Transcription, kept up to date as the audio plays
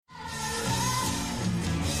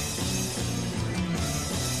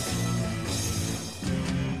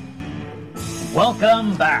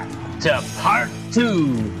Welcome back to part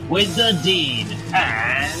 2 with the Dean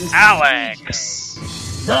and Alex,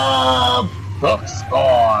 the Books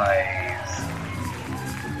Boys.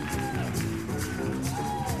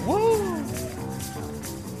 woo,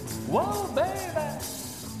 whoa, baby.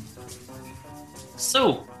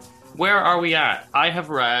 So, where are we at? I have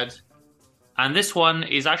read, and this one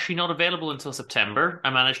is actually not available until September.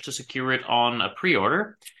 I managed to secure it on a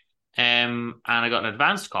pre-order, and I got an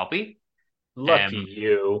advanced copy. Lucky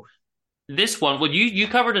you. This one, well, you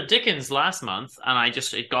covered a Dickens last month, and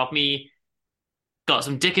it got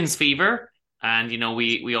some Dickens fever, and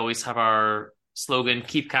we always have our slogan,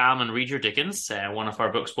 keep calm and read your Dickens, one of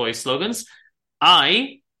our Books Boys slogans.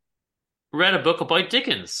 I read a book about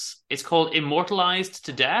Dickens. It's called Immortalized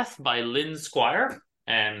to Death by Lynn Squire.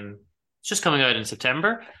 It's just coming out in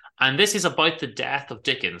September, and this is about the death of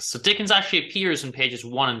Dickens. So Dickens actually appears in pages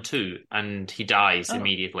 1 and 2, and he dies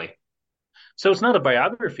immediately. So it's not a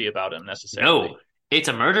biography about him necessarily. No, it's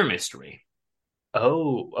a murder mystery.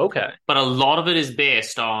 Oh, okay. But a lot of it is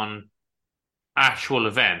based on actual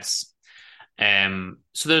events. So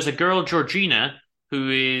there's a girl, Georgina,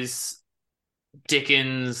 who is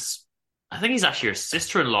Dickens. I think he's actually her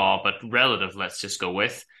sister-in-law, but relative, let's just go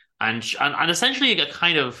with. And essentially a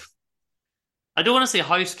kind of, I don't want to say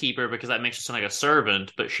housekeeper because that makes her sound like a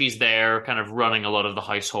servant, but she's there kind of running a lot of the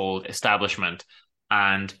household establishment.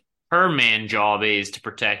 And her main job is to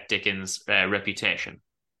protect Dickens' reputation.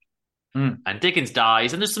 And Dickens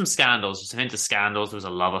dies, and there's some scandals. There's a hint of scandals. There was a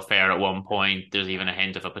love affair at one point. There's even a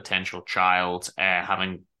hint of a potential child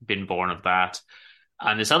having been born of that.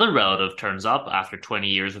 And this other relative turns up after 20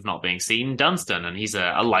 years of not being seen, Dunstan, and he's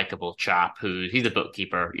a likable chap he's a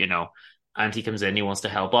bookkeeper, and he comes in, he wants to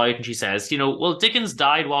help out, and she says, well, Dickens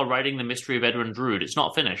died while writing The Mystery of Edwin Drood. It's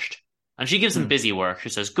not finished. And she gives him busy work. She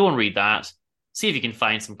says, go and read that. See if you can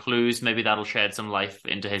find some clues. Maybe that'll shed some life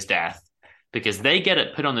into his death. Because they get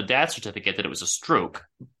it put on the death certificate that it was a stroke,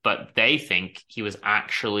 but they think he was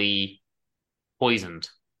actually poisoned.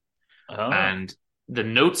 Oh. And the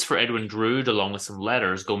notes for Edwin Drood, along with some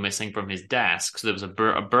letters, go missing from his desk. So there was a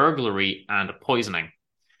burglary and a poisoning.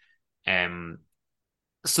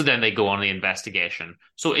 So then they go on the investigation.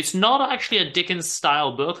 So it's not actually a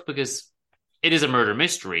Dickens-style book because it is a murder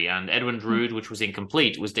mystery, and Edwin Drood, which was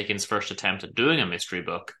incomplete, was Dickens' first attempt at doing a mystery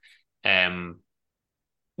book.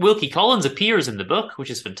 Wilkie Collins appears in the book,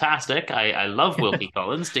 which is fantastic. I love Wilkie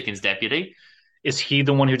Collins, Dickens' deputy. Is he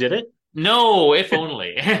the one who did it? No, if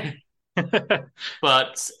only.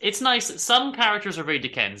 But it's nice. Some characters are very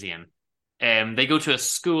Dickensian. They go to a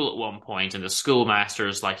school at one point, and the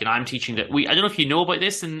schoolmaster's like, I'm teaching that. I don't know if you know about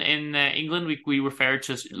this in England. We refer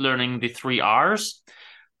to learning the 3 R's.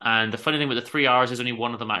 And the funny thing with the 3 R's is only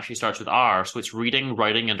one of them actually starts with R. So it's reading,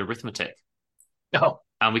 writing, and arithmetic. Oh.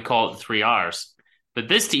 And we call it the 3 R's. But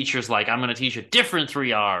this teacher's like, I'm going to teach a different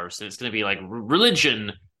 3 R's. And it's going to be like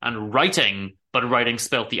religion and writing, but writing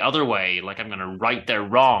spelt the other way. Like I'm going to right their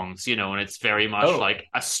wrongs, and it's very much like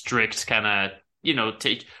a strict kind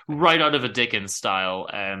of, right out of a Dickens style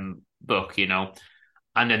book, And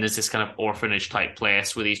then there's this kind of orphanage type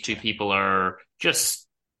place where these two people are just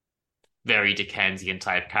very Dickensian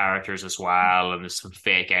type characters as well, and there's some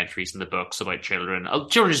fake entries in the books about children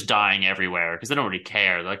just dying everywhere because they don't really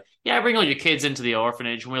care. They're like, yeah, bring all your kids into the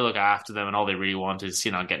orphanage and we'll look after them, and all they really want is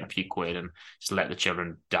getting a few quid and just let the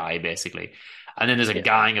children die basically. And then there's a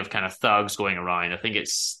gang of kind of thugs going around. I think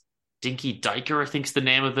it's Dinky Diker, I think's the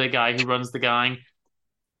name of the guy who runs the gang.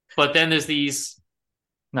 But then there's these,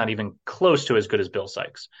 not even close to as good as Bill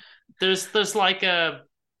Sikes. There's like a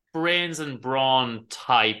brains and brawn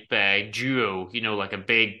type duo, like a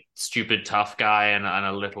big stupid tough guy and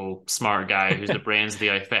a little smart guy who's the brains of the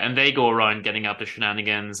outfit, and they go around getting up to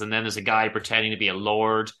shenanigans. And then there's a guy pretending to be a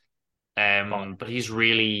lord, but he's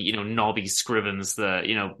really Nobby Scrivens,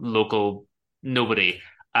 the local nobody.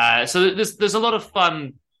 So there's a lot of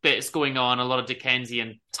fun bits going on, a lot of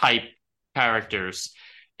Dickensian type characters.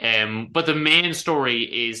 But the main story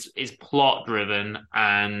is plot driven,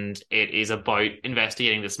 and it is about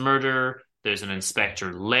investigating this murder. There's an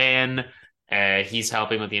Inspector Len. He's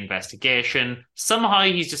helping with the investigation. Somehow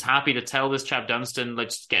he's just happy to tell this chap Dunstan,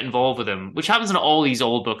 just get involved with him, which happens in all these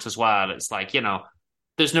old books as well. It's like,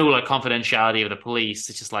 there's no confidentiality of the police.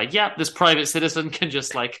 It's just like, this private citizen can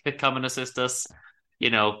just come and assist us.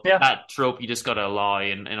 That trope you just got to allow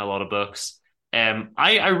in a lot of books.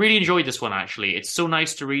 I really enjoyed this one, actually. It's so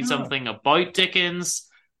nice to read something about Dickens.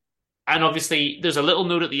 And obviously, there's a little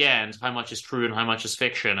note at the end, how much is true and how much is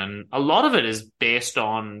fiction. And a lot of it is based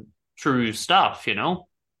on true stuff,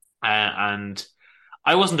 and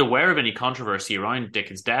I wasn't aware of any controversy around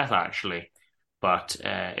Dickens' death, actually. But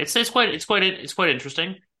it's quite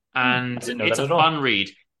interesting, I and didn't know it's that a at all. fun read.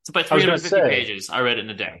 It's about I was going to 350 say, pages. I read it in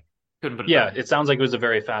a day. Couldn't put it yeah, down. it sounds like it was a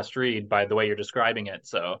very fast read by the way you're describing it.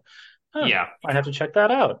 So, Yeah, I have to check that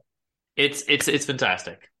out. it's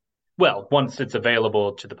fantastic. Well, once it's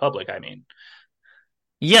available to the public, I mean.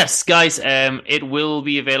 Yes, guys, it will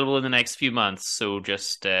be available in the next few months. So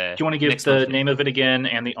just Do you want to give next month. the name of it again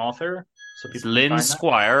and the author so It's people can Lynn find that?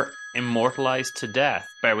 Squire, immortalized to death.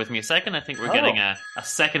 Bear with me a second. I think we're getting Oh, a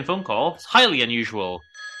second phone call. It's highly unusual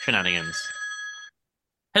shenanigans.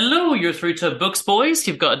 Hello, you're through to Books Boys.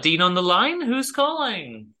 You've got Dean on the line. Who's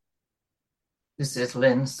calling? This is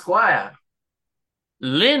Lynn Squire.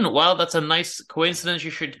 Lynn, wow, that's a nice coincidence. You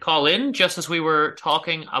should call in just as we were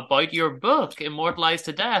talking about your book, Immortalized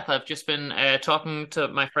to Death. I've just been talking to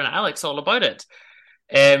my friend Alex all about it.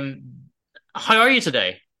 How are you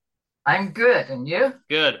today? I'm good, and you?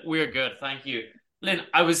 Good. We're good. Thank you. Lynn,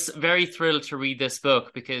 I was very thrilled to read this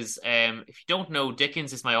book because if you don't know,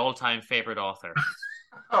 Dickens is my all-time favorite author.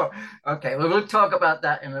 Oh, okay. Well, we'll talk about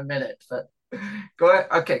that in a minute, but go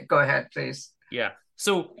ahead, please. Yeah.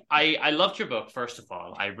 So I loved your book, first of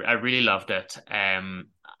all. I really loved it.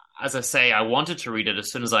 As I say, I wanted to read it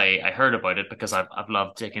as soon as I heard about it because I've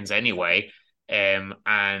loved Dickens anyway. And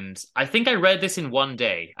I think I read this in one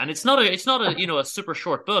day. And it's not a a super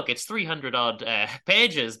short book. It's 300 odd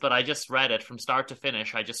pages, but I just read it from start to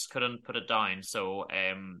finish. I just couldn't put it down. So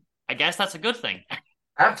I guess that's a good thing.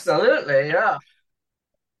 Absolutely, yeah.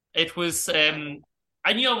 It was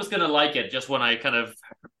I knew I was going to like it just when I kind of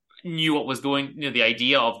knew what was going, the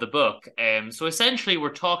idea of the book. So essentially, we're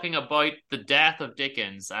talking about the death of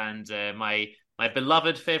Dickens, and my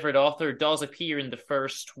beloved favorite author does appear in the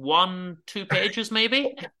first 1-2 pages,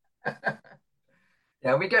 maybe.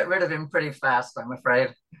 Yeah, we get rid of him pretty fast, I'm afraid.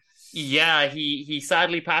 Yeah, he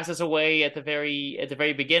sadly passes away at the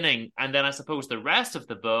very beginning, and then I suppose the rest of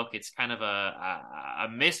the book, it's kind of a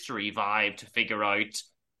mystery vibe to figure out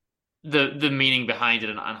the meaning behind it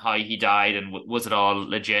and how he died and was it all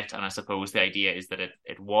legit. And I suppose the idea is that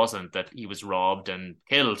it wasn't, that he was robbed and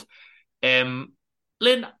killed. um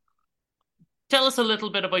Lynn, tell us a little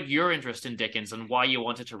bit about your interest in Dickens and why you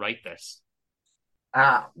wanted to write this.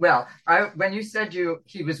 Well, when you said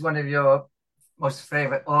he was one of your most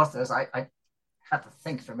favorite authors, I had to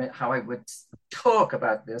think for a minute how I would talk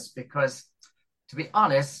about this because, to be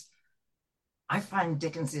honest, I find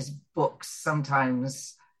Dickens's books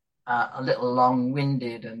sometimes a little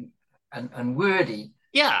long-winded and wordy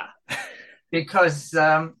Yeah. because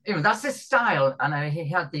that's his style, and he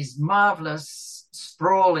had these marvelous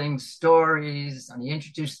sprawling stories, and he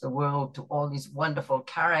introduced the world to all these wonderful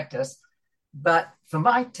characters. But for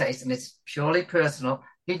my taste, and it's purely personal,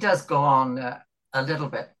 he does go on a little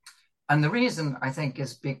bit, and the reason I think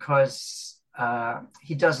is because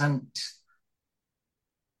he doesn't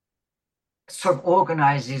sort of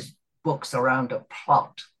organize his books around a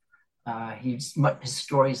plot. His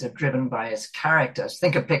stories are driven by his characters.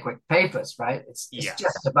 Think of Pickwick Papers, right? It's Yeah,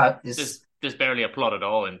 just about this. there's barely a plot at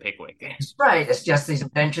all in Pickwick. It's right. It's just these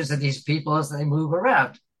adventures of these people as they move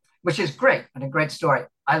around, which is great and a great story.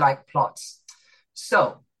 I like plots.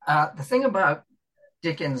 So the thing about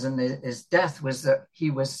Dickens and his death was that he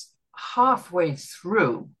was halfway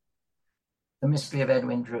through The Mystery of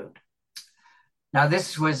Edwin Drood. Now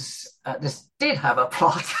this did have a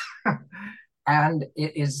plot. And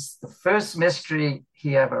it is the first mystery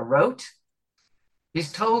he ever wrote.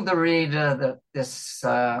 He's told the reader that this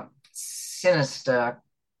sinister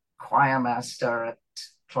choir master at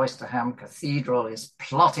Cloisterham Cathedral is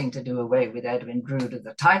plotting to do away with Edwin Drood of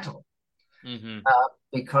the title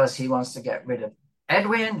because he wants to get rid of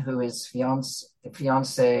Edwin, who is the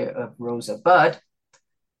fiance of Rosa Budd,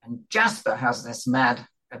 and Jasper has this mad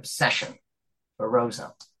obsession for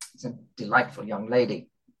Rosa. It's a delightful young lady.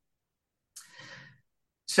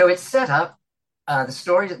 So it's set up,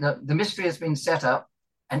 the mystery has been set up,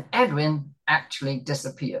 and Edwin actually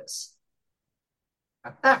disappears.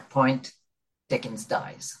 At that point, Dickens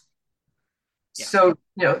dies. Yeah. So,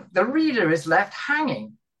 the reader is left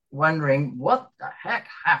hanging, wondering what the heck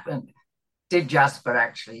happened. Did Jasper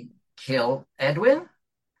actually kill Edwin?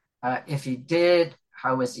 If he did,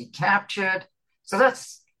 how was he captured? So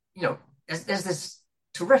that's, there's this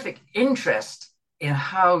terrific interest in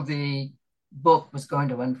how the book was going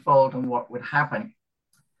to unfold and what would happen.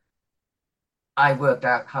 I worked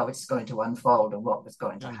out how it's going to unfold and what was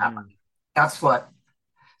going to happen.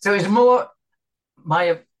 So it's more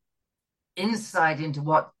my insight into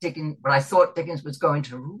what I thought Dickens was going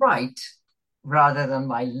to write rather than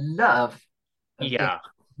my love of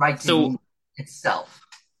writing itself.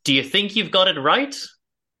 Do you think you've got it right?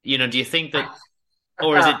 Do you think that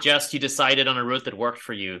Or is it just you decided on a route that worked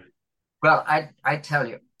for you? Well, I tell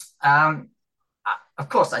you, um, of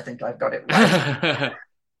course, I think I've got it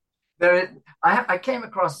right. I came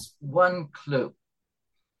across one clue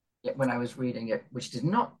when I was reading it, which did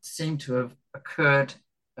not seem to have occurred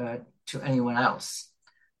to anyone else.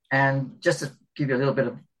 And just to give you a little bit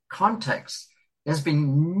of context, there's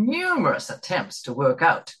been numerous attempts to work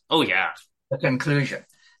out Oh, yeah. the conclusion.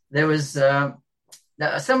 There was some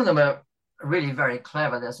of them are really very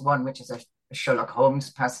clever. There's one which is a Sherlock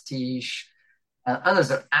Holmes pastiche.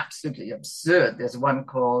 Others are absolutely absurd. There's one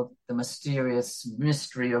called The Mysterious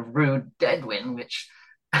Mystery of Rude Deadwin, which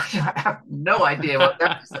I have no idea what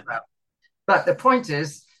that is about. But the point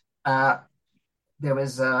is, there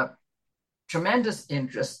was a tremendous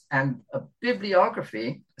interest, and a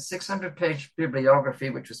bibliography, a 600-page bibliography,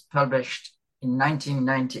 which was published in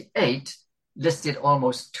 1998, listed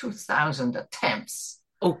almost 2,000 attempts.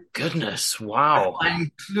 Oh, goodness. Wow.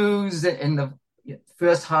 And clues in the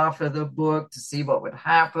first half of the book to see what would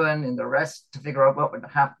happen in the rest, to figure out what would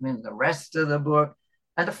happen in the rest of the book,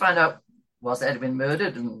 and to find out, was Edwin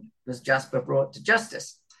murdered and was Jasper brought to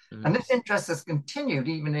justice? Mm. And this interest has continued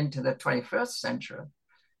even into the 21st century.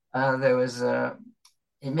 There was,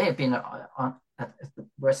 it may have been at the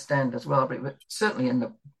West End as well, but it was certainly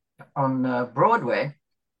on Broadway.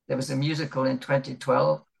 There was a musical in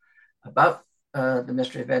 2012 about the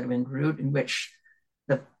mystery of Edwin Drood, in which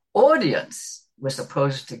the audience were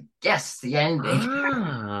supposed to guess the ending.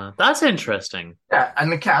 Ah, that's interesting. Yeah,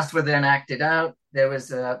 and the cast were then acted out. There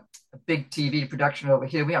was a big TV production over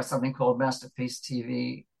here. We have something called Masterpiece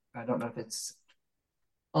TV. I don't know if it's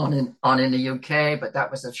on in the UK, but that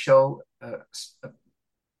was a show, a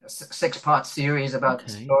 6-part series about the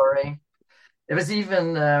story. There was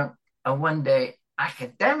even a one-day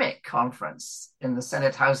academic conference in the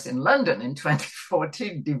Senate House in London in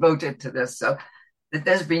 2014 devoted to this. So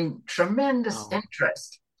there's been tremendous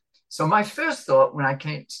interest. So my first thought when I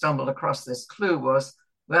stumbled across this clue was,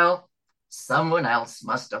 well, someone else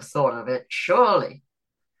must have thought of it, surely.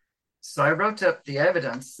 So I wrote up the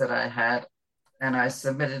evidence that I had, and I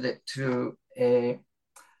submitted it to a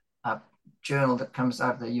journal that comes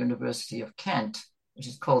out of the University of Kent, which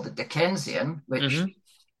is called the Dickensian, which,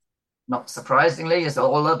 not surprisingly, is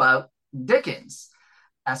all about Dickens.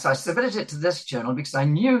 And so I submitted it to this journal because I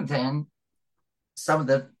knew then some of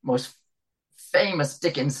the most famous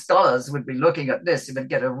Dickens scholars would be looking at this. It would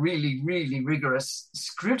get a really, really rigorous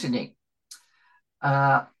scrutiny.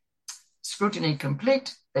 Scrutiny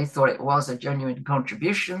complete. They thought it was a genuine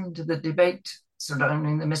contribution to the debate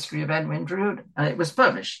surrounding the mystery of Edwin Drood, and it was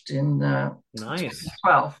published in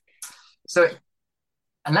 2012. So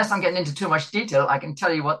unless I'm getting into too much detail, I can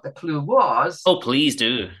tell you what the clue was. Oh, please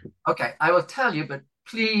do. Okay, I will tell you, but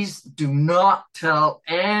please do not tell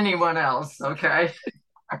anyone else, okay?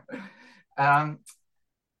 The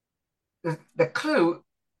clue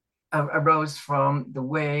arose from the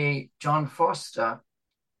way John Forster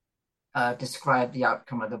described the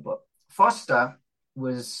outcome of the book. Forster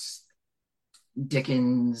was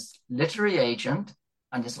Dickens' literary agent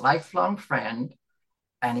and his lifelong friend,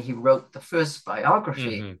 and he wrote the first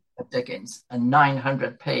biography of Dickens, a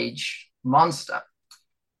 900-page monster.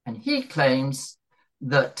 And he claims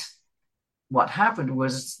that what happened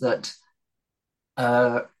was that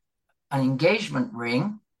an engagement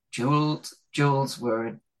ring, jewels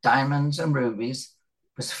were diamonds and rubies,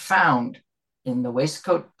 was found in the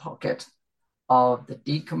waistcoat pocket of the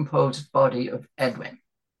decomposed body of Edwin.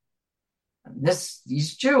 And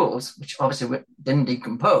these jewels, which obviously didn't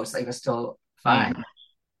decompose, they were still fine.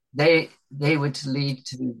 They were to lead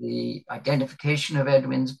to the identification of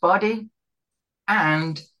Edwin's body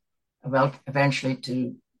and, well, eventually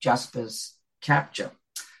to Jasper's capture.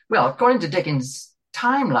 Well, according to Dickens'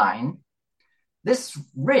 timeline, this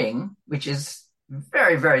ring, which is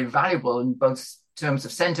very, very valuable in both terms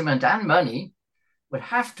of sentiment and money, would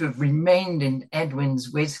have to have remained in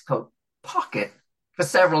Edwin's waistcoat pocket for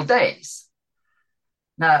several days.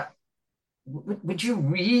 Now, would you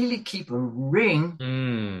really keep a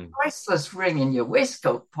ring, priceless ring, in your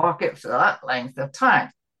waistcoat pocket for that length of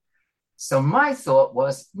time? So my thought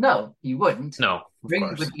was, no, he wouldn't. No,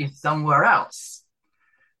 ring would be somewhere else.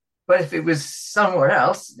 But if it was somewhere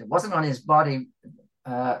else, it wasn't on his body,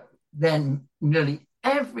 then nearly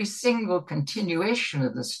every single continuation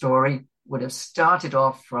of the story would have started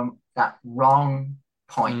off from that wrong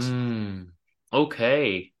point.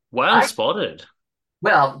 Okay. Well spotted.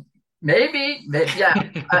 Well, maybe yeah.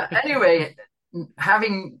 Anyway,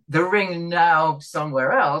 having the ring now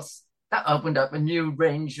somewhere else, that opened up a new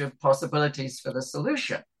range of possibilities for the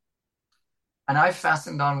solution. And I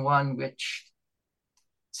fastened on one which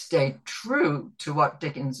stayed true to what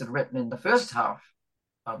Dickens had written in the first half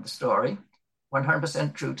of the story,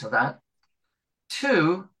 100% true to that.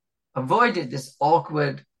 2, avoided this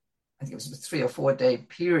awkward, I think it was a 3 or 4 day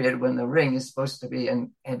period when the ring is supposed to be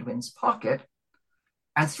in Edwin's pocket.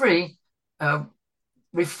 And 3,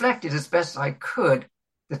 reflected as best I could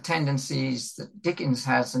the tendencies that Dickens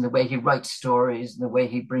has in the way he writes stories and the way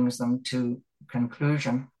he brings them to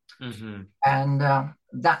conclusion. Mm-hmm. And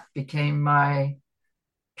that became my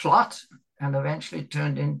plot and eventually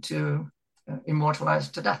turned into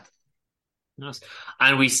Immortalized to Death. Yes.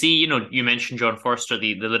 And we see, you mentioned John Forster,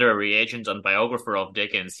 the literary agent and biographer of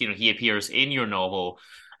Dickens. He appears in your novel,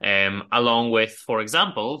 along with, for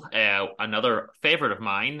example, another favorite of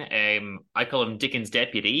mine. I call him Dickens'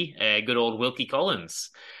 deputy, good old Wilkie Collins.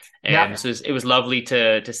 Yeah. So it was lovely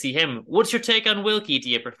to see him. What's your take on Wilkie? Do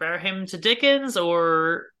you prefer him to Dickens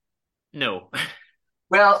or no?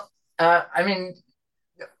 Well, I mean,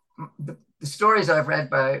 the stories I've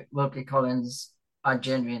read by Wilkie Collins are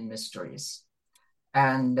genuine mysteries.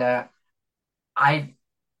 And I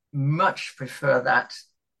much prefer that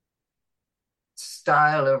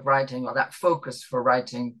style of writing or that focus for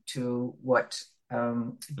writing to what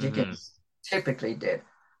Dickens typically did.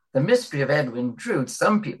 The Mystery of Edwin Drood,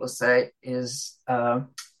 some people say, is a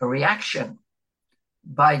reaction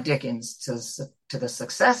by Dickens to the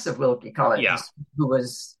success of Wilkie Collins, who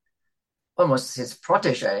was almost his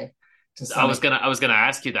protege. I was gonna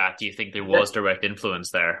ask you that. Do you think there was direct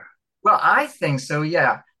influence there? Well, I think so,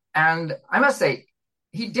 yeah. And I must say,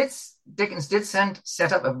 Dickens did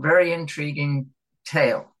set up a very intriguing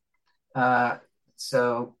tale.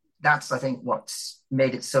 So that's, I think, what's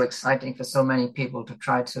made it so exciting for so many people to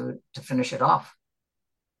try to finish it off.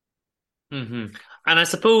 Mm-hmm. And I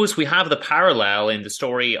suppose we have the parallel in the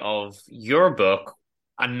story of your book,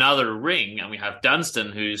 Another Ring, and we have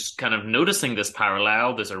Dunstan who's kind of noticing this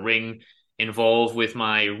parallel. There's a ring involved with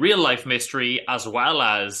my real life mystery as well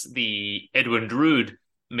as the Edwin Drood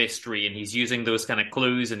mystery, and he's using those kind of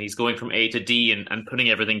clues and he's going from A to D and putting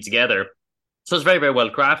everything together. So it's very, very well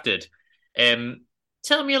crafted.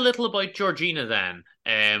 Tell me a little about Georgina then.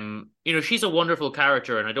 She's a wonderful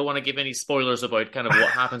character, and I don't want to give any spoilers about kind of what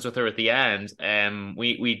happens with her at the end.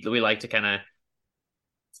 We like to kind of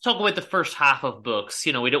talk about the first half of books.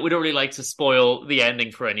 We don't really like to spoil the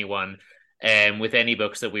ending for anyone with any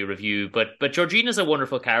books that we review. But Georgina's a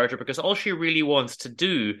wonderful character because all she really wants to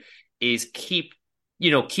do is keep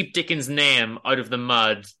Dickens' name out of the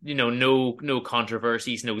mud. No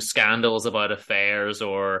controversies, no scandals about affairs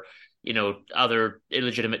or other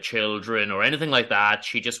illegitimate children or anything like that.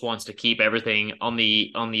 She just wants to keep everything on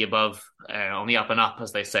the above, on the up and up,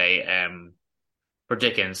 as they say, for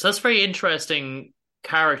Dickens. So that's a very interesting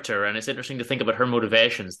character, and it's interesting to think about her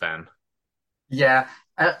motivations then. Yeah,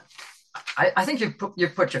 I think you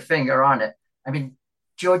put your finger on it. I mean,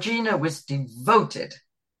 Georgina was devoted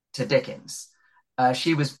to Dickens.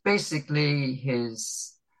 She was basically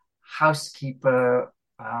his housekeeper.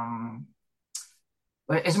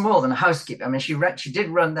 It's more than a housekeeper. I mean, she did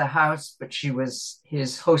run the house, but she was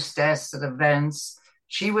his hostess at events.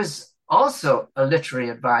 She was also a literary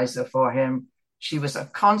advisor for him. She was a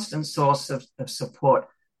constant source of support.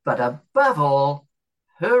 But above all,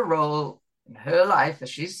 her role in her life, as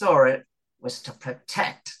she saw it, was to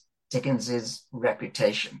protect Dickens's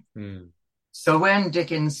reputation. Mm. So when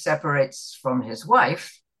Dickens separates from his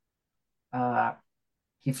wife,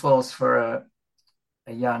 he falls for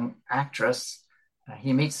a young actress.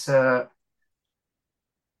 He meets her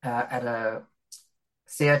at a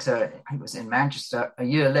theatre, I think it was in Manchester, a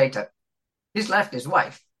year later. He's left his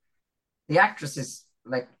wife. The actress is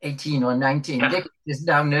like 18 or 19. Yeah. Dickens is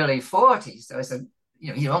now nearly 40. So it's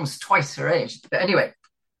he's almost twice her age. But anyway,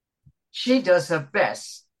 she does her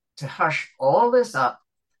best to hush all this up.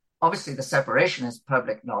 Obviously, the separation is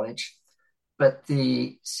public knowledge, but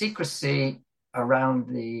the secrecy around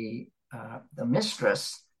the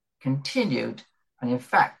mistress continued, and in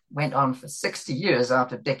fact went on for 60 years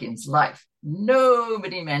after Dickens' life.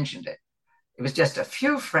 Nobody mentioned it. It was just a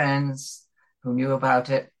few friends who knew about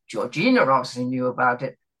it. Georgina obviously knew about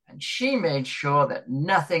it, and she made sure that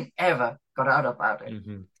nothing ever got out about it.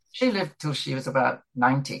 Mm-hmm. She lived till she was about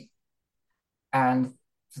 90. And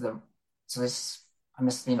so this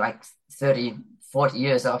must have been like 30, 40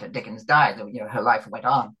 years after Dickens died, her life went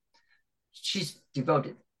on. She's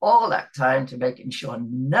devoted all that time to making sure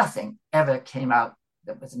nothing ever came out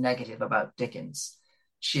that was negative about Dickens.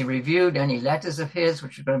 She reviewed any letters of his,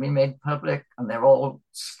 which were going to be made public, and they're all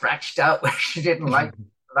scratched out where she didn't like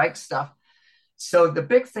stuff. So the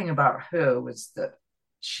big thing about her was that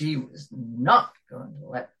she was not going to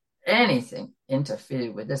let anything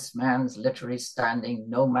interfere with this man's literary standing,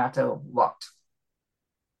 no matter what.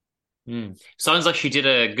 Sounds like she did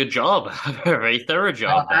a good job, a very thorough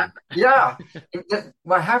job then. Yeah,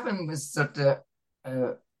 what happened was that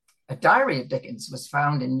a diary of Dickens was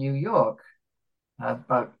found in New York it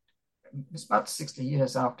was about 60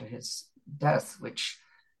 years after his death, which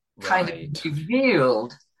kind of Right.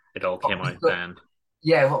 revealed It all came out then.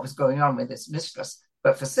 what was going on with his mistress.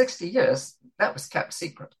 But for 60 years, that was kept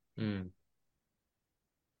secret.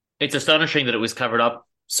 It's astonishing that it was covered up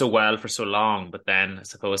so well for so long, but then I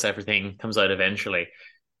suppose everything comes out eventually.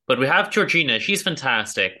 But we have Georgina, she's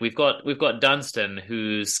fantastic. We've got Dunstan,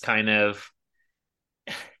 who's kind of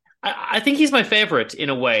I think he's my favorite in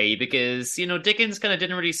a way because Dickens kind of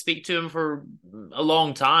didn't really speak to him for a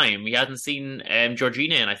long time. He hadn't seen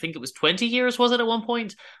Georgina in I think it was 20 years, was it at one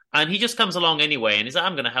point? And he just comes along anyway, and he's like,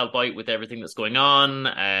 I'm going to help out with everything that's going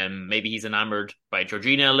on. Maybe he's enamored by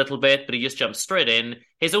Georgina a little bit, but he just jumps straight in.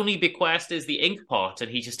 His only bequest is the ink pot,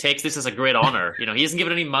 and he just takes this as a great honor. He hasn't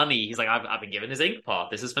given any money. He's like, I've been given his ink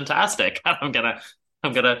pot. This is fantastic. I'm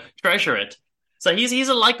gonna treasure it. So he's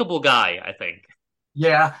a likable guy, I think.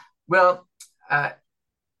 Yeah. Well,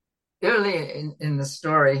 early in the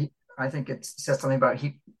story, I think it says something about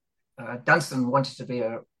Dunstan wanted to be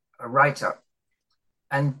a writer,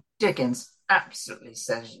 and Dickens absolutely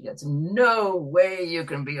says, "There's no way you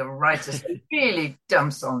can be a writer." So he really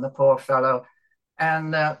dumps on the poor fellow,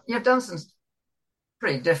 and Dunstan's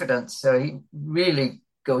pretty diffident, so he really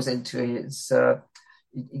goes into his.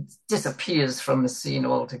 He disappears from the scene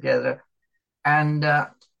altogether, and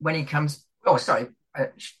when he comes,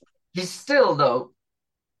 he's still, though,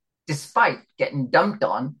 despite getting dumped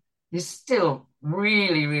on, he's still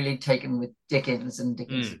really, really taken with Dickens and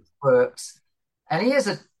Dickens' works. And he is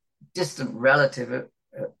a distant relative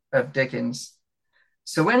of Dickens.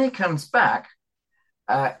 So when he comes back,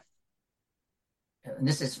 and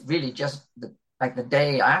this is really just the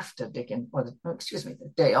day after Dickens,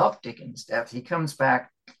 the day of Dickens' death, he comes back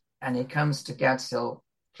and he comes to Gad's Hill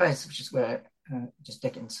Place, which is where just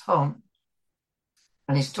Dickens' home.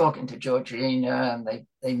 And he's talking to Georgina, and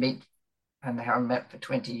they meet, and they haven't met for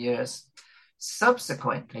 20 years.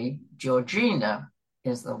 Subsequently, Georgina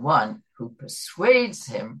is the one who persuades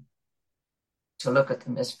him to look at the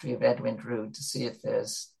mystery of Edwin Drood to see if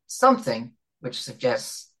there's something which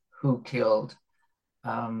suggests who killed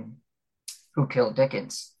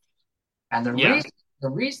Dickens. And the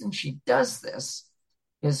reason she does this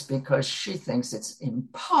is because she thinks it's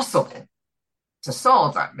impossible to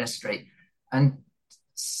solve that mystery. And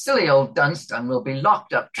silly old Dunstan will be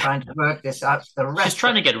locked up trying to work this out. She's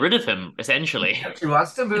trying to get rid of him, essentially. She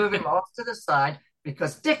wants to move him off to the side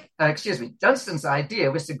because Dunstan's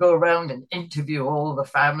idea was to go around and interview all the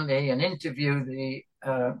family and interview the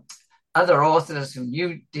other authors who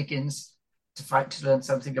knew Dickens to learn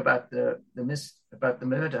something about the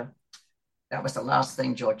murder. That was the last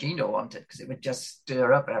thing Georgina wanted, because it would just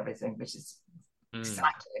stir up everything, which is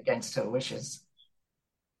exactly against her wishes.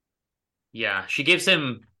 Yeah, she gives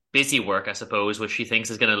him busy work, I suppose, which she thinks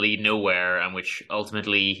is going to lead nowhere and which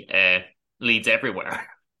ultimately leads everywhere.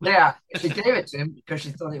 Yeah, she gave it to him because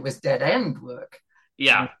she thought it was dead end work.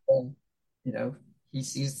 Yeah. And, he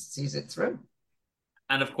sees it through.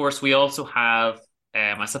 And of course, we also have,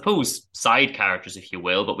 I suppose, side characters, if you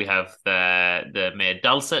will, but we have the maid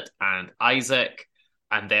Dulcet and Isaac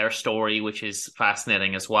and their story, which is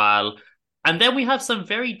fascinating as well. And then we have some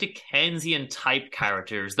very Dickensian type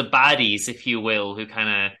characters, the baddies, if you will, who kind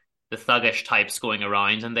of the thuggish types going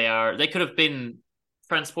around, and they could have been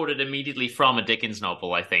transported immediately from a Dickens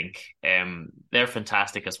novel, I think. They're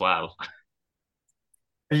fantastic as well.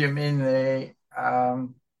 You mean the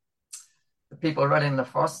people running the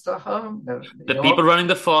foster home? The people running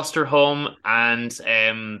the foster home and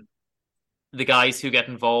the guys who get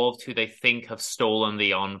involved, who they think have stolen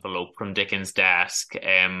the envelope from Dickens' desk,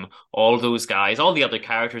 all those guys, all the other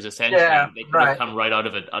characters, essentially, they could have come right out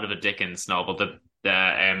of a Dickens novel.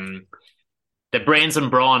 The brains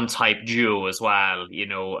and brawn type duo as well,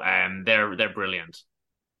 they're brilliant.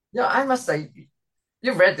 Yeah, I must say,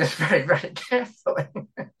 you've read this very, very carefully.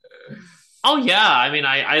 Oh yeah, I mean,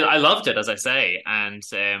 I loved it, as I say, and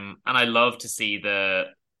I love to see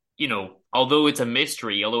although it's a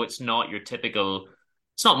mystery, although it's not your typical,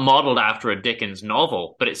 it's not modeled after a Dickens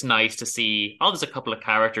novel, but it's nice to see, there's a couple of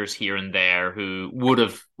characters here and there who would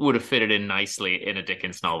have fitted in nicely in a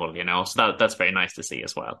Dickens novel, so that's very nice to see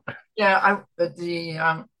as well. Yeah,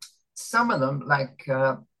 some of them, like,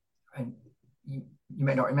 you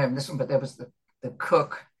may not remember this one, but there was the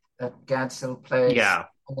cook at Gad's Hill Place. Yeah.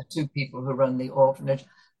 And the two people who run the orphanage.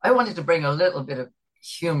 I wanted to bring a little bit of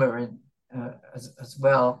humor in as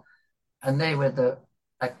well. and they were the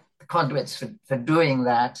conduits for doing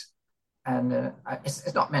that. And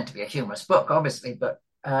it's not meant to be a humorous book, obviously, but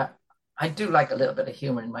I do like a little bit of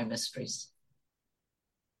humor in my mysteries.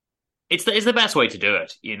 It's the best way to do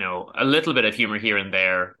it, A little bit of humor here and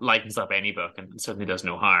there lightens up any book and certainly does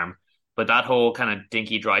no harm. But that whole kind of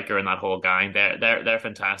Dinky Dryker and that whole gang, they're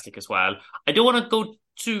fantastic as well. I don't want to go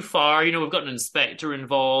too far. We've got an inspector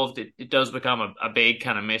involved. It does become a big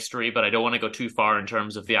kind of mystery, but I don't want to go too far in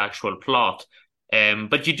terms of the actual plot.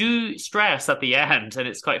 But you do stress at the end, and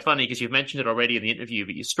it's quite funny because you've mentioned it already in the interview,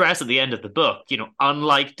 but you stress at the end of the book,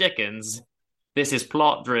 unlike Dickens, this is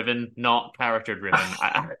plot driven, not character driven.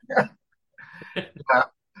 Yeah.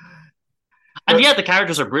 And yet the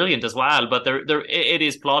characters are brilliant as well, but it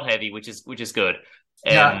is plot heavy, which is good.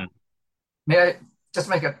 Yeah. May I just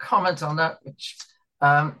make a comment on that? Which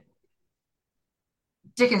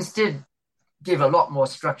Dickens did give a lot more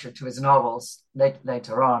structure to his novels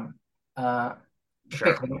later on.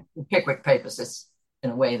 Sure. The Pickwick Papers is,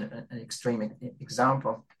 in a way, an extreme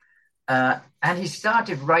example. And he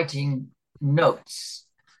started writing notes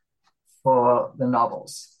for the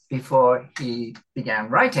novels before he began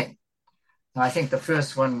writing. I think the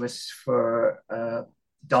first one was for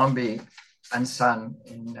Dombey and Son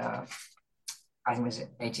in, I think it was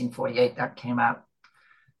 1848 that came out.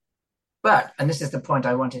 But, and this is the point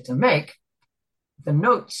I wanted to make, the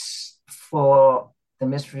notes for The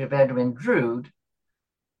Mystery of Edwin Drood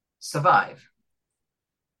survive.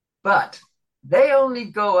 But they only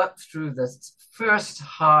go up through the first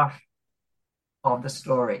half of the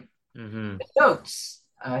story. Mm-hmm. The notes,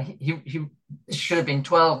 he should have been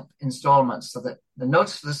 12 installments, so that the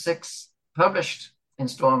notes for the 6 published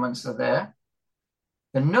installments are there.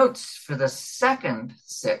 The notes for the second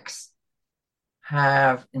 6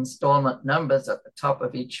 have installment numbers at the top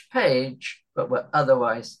of each page, but were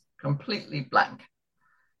otherwise completely blank.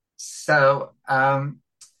 So I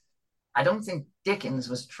don't think Dickens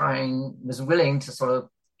was willing to sort of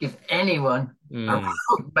give anyone a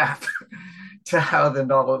roadmap to how the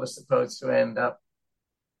novel was supposed to end up.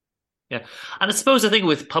 Yeah. And I suppose the thing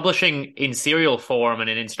with publishing in serial form and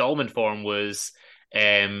in installment form was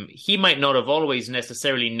he might not have always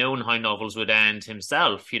necessarily known how novels would end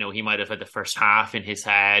himself. He might have had the first half in his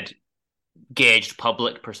head, gauged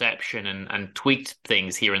public perception and tweaked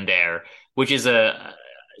things here and there, which is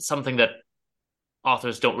something that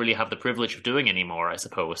authors don't really have the privilege of doing anymore, I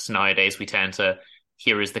suppose. Nowadays, we tend to,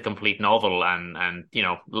 here is the complete novel and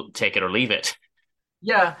take it or leave it.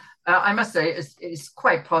 Yeah, I must say it's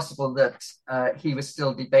quite possible that he was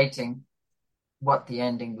still debating what the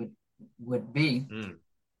ending would be. A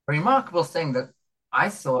remarkable thing that I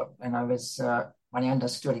thought when I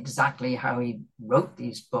understood exactly how he wrote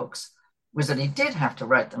these books was that he did have to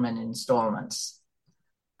write them in installments.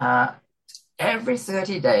 Every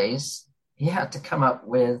 30 days, he had to come up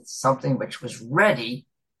with something which was ready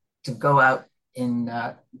to go out in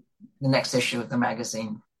the next issue of the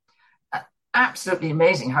magazine. Absolutely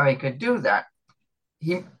amazing how he could do that.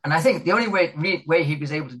 And I think the only way he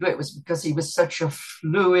was able to do it was because he was such a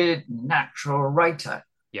fluid, natural writer.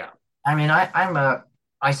 Yeah. I mean,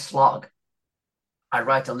 I slog. I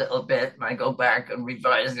write a little bit and I go back and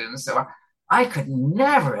revise it and so on. I could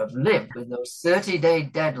never have lived with those 30-day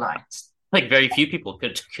deadlines. Like very few people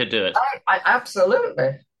could do it. I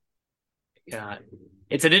absolutely. Yeah.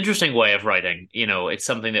 It's an interesting way of writing. It's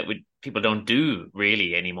something that people don't do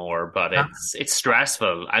really anymore, but it's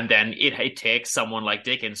stressful. And then it takes someone like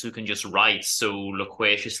Dickens who can just write so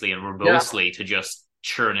loquaciously and verbosely to just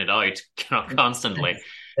churn it out constantly.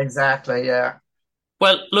 Exactly, yeah.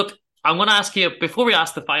 Well, look, I'm going to ask you, before we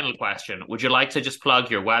ask the final question, would you like to just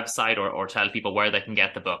plug your website or tell people where they can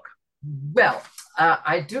get the book? Well,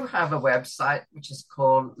 I do have a website, which is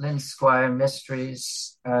called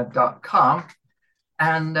LynSquireMysteries.com.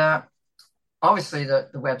 And obviously the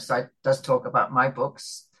website does talk about my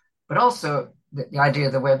books, but also the idea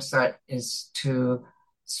of the website is to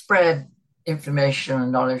spread information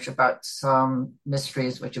and knowledge about some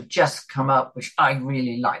mysteries which have just come up, which I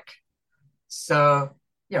really like. So,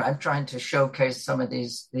 I'm trying to showcase some of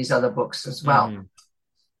these other books as well. Mm-hmm.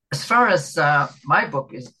 As far as my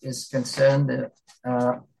book is concerned,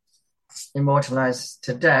 Immortalized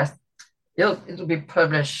to Death, it'll be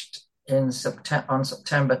published on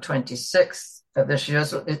September 26th of this year.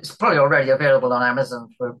 So it's probably already available on Amazon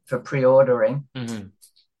for pre-ordering. Mm-hmm.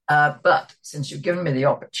 But since you've given me the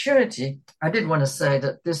opportunity, I did want to say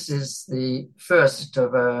that this is the first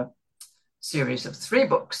of a series of 3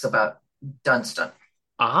 books about Dunstan.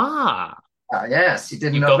 Ah. Yes, you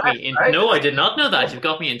didn't know that, right? No, I did not know that. You've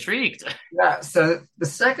got me intrigued. Yeah, so the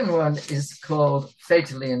second one is called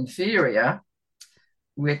Fatally Inferior,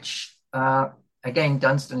 which again,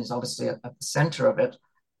 Dunstan is obviously at the center of it.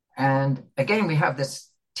 And again, we have this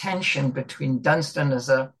tension between Dunstan as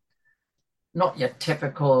a not yet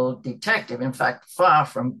typical detective, in fact, far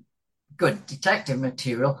from good detective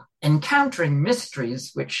material, encountering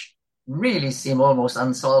mysteries which really seem almost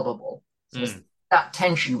unsolvable. So that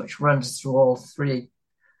tension which runs through all three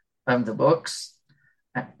of the books.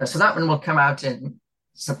 So that one will come out in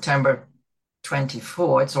September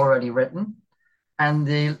 24. It's already written. And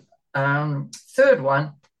the third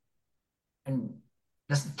one, and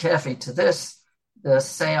listen carefully to this, The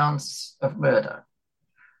Seance of Murder.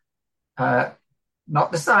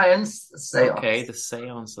 Not the science, the seance. Okay, The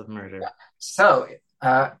Seance of Murder. So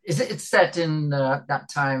it's set in that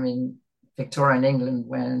time in Victorian England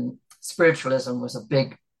when spiritualism was a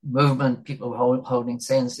big movement. People were holding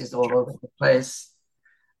seances all over the place.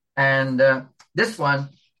 And this one,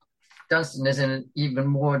 Dunstan is in an even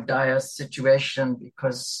more dire situation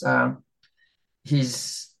because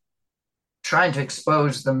he's trying to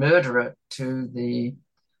expose the murderer to the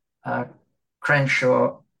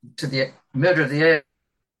Crenshaw, to the murder of the heir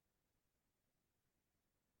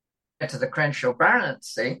to the Crenshaw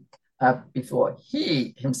baronetcy before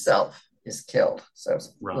he himself is killed. So it's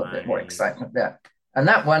a little bit more excitement there. And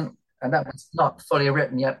that one's not fully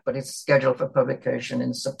written yet, but it's scheduled for publication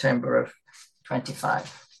in September of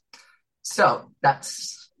 25. So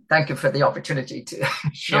thank you for the opportunity to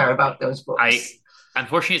share about those books.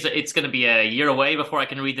 Unfortunately, it's going to be a year away before I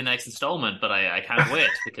can read the next installment, but I can't wait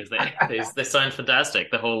because they sound fantastic,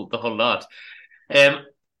 the whole lot.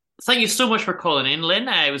 Thank you so much for calling in, Lynn.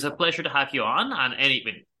 It was a pleasure to have you on. And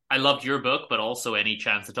I loved your book, but also any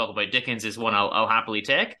chance to talk about Dickens is one I'll happily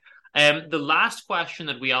take. The last question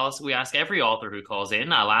that we ask every author who calls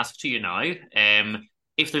in, I'll ask to you now.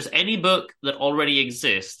 If there's any book that already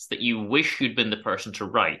exists that you wish you'd been the person to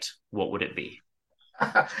write, what would it be?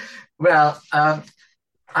 Well,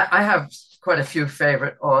 I have quite a few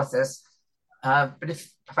favorite authors, but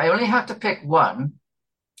if I only have to pick one,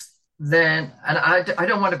 then, and I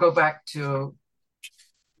don't want to go back to,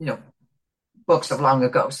 books of long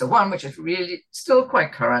ago. So one which is really still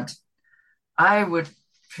quite current, I would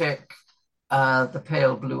pick The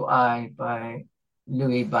Pale Blue Eye by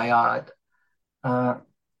Louis Bayard. Now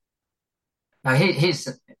he's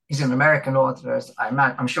an American author.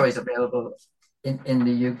 I'm sure he's available in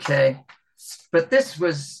the UK. But this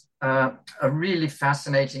was a really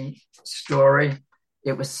fascinating story.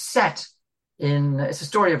 It was it's a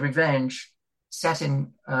story of revenge set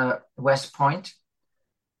in West Point,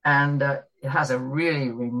 and it has a really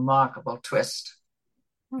remarkable twist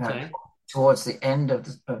towards the end of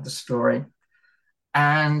the story.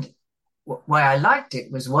 And why I liked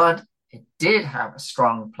it was, one, it did have a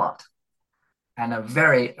strong plot and a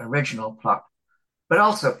very original plot, but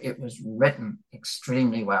also it was written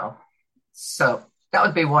extremely well. So that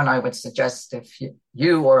would be one I would suggest if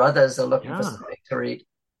you or others are looking for something to read.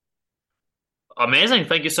 Amazing.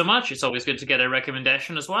 Thank you so much. It's always good to get a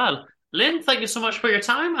recommendation as well. Lynn, thank you so much for your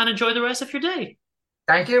time and enjoy the rest of your day.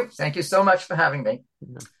 Thank you. Thank you so much for having me.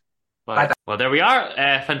 Bye. Well, there we are.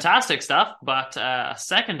 Fantastic stuff. But a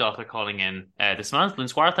second author calling in this month, Lynn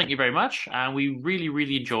Squire, thank you very much. And we really,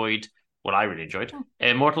 really enjoyed what I really enjoyed,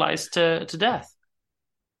 Immortalized to Death.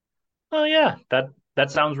 Oh, yeah. That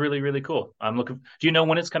sounds really, really cool. Do you know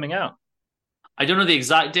when it's coming out? I don't know the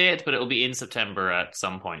exact date, but it will be in September at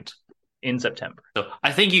some point. In September. So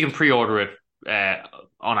I think you can pre-order it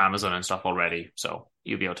on Amazon and stuff already. So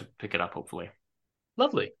you'll be able to pick it up, hopefully.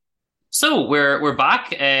 Lovely. So we're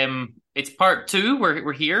back. It's part 2.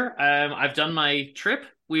 We're here. I've done my trip.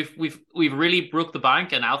 We've really broke the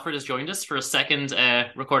bank, and Alfred has joined us for a second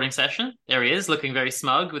recording session. There he is, looking very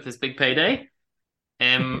smug with his big payday.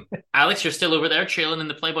 Alex, you're still over there chilling in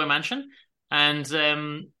the Playboy Mansion, and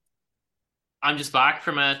I'm just back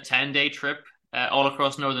from a 10-day trip all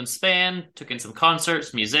across northern Spain. Took in some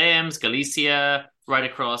concerts, museums, Galicia, right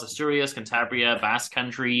across Asturias, Cantabria, Basque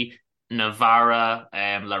Country, Navarra,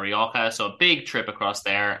 La Rioja. So a big trip across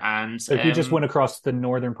there. And so you just went across the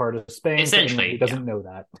northern part of Spain. Essentially, who doesn't know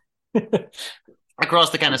that.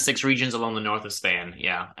 Across the kind of 6 regions along the north of Spain.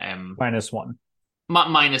 Yeah. -1.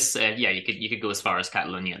 Minus, you could go as far as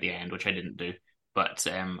Catalonia at the end, which I didn't do. But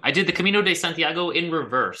I did the Camino de Santiago in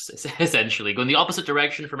reverse, essentially, going the opposite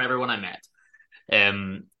direction from everyone I met.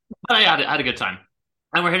 But I had a good time.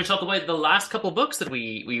 And we're here to talk about the last couple books that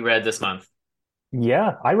we read this month.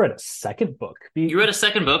 Yeah, I read a second book. You read a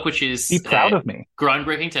second book, which is... Be proud of me.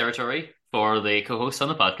 Groundbreaking territory for the co-hosts on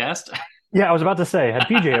the podcast. Yeah, I was about to say, had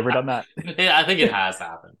PJ ever done that? Yeah, I think it has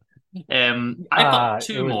happened. I got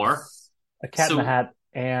 2 more. A Cat in the Hat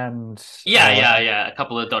and... Yeah, a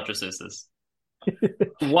couple of Dr. Seuss's.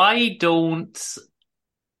 Why don't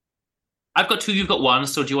I've got two, you've got one,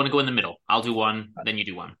 so do you want to go in the middle? I'll do one, then you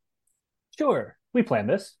do one. Sure, we planned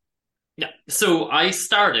this. Yeah. So I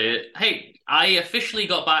officially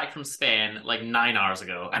got back from Spain like 9 hours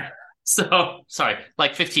ago. So, sorry,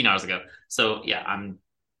 like 15 hours ago. So, yeah, I'm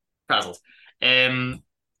frazzled. Um,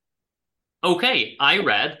 okay, I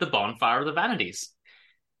read The Bonfire of the Vanities.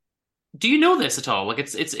 Do you know this at all? Like,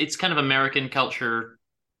 it's kind of American culture.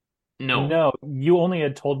 No. No, you only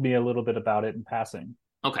had told me a little bit about it in passing.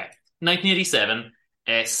 Okay. 1987,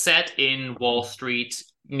 set in Wall Street,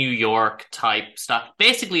 New York type stuff.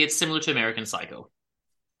 Basically, it's similar to American Psycho.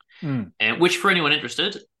 Mm. Which, for anyone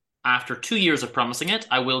interested, after 2 years of promising it,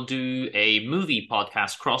 I will do a movie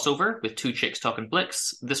podcast crossover with Two Chicks Talking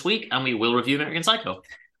Flicks this week, and we will review American Psycho.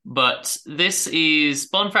 But this is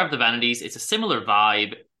Bonfire of the Vanities. It's a similar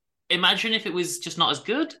vibe. Imagine if it was just not as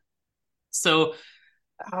good. So,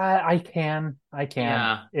 I can.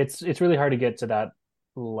 yeah. It's really hard to get to that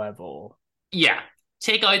level. Yeah.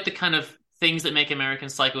 Take out the kind of things that make American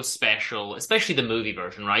Psycho special, especially the movie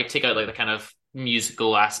version, right? Take out like the kind of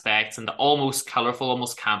musical aspects and the almost colorful,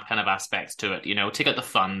 almost camp kind of aspects to it, take out the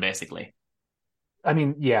fun, basically. I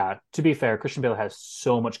mean, yeah, to be fair, Christian Bale has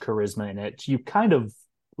so much charisma in it. You kind of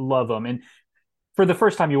love him. And for the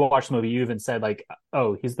first time you watched the movie, you even said, like,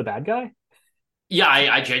 oh, he's the bad guy? Yeah,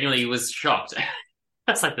 I genuinely was shocked.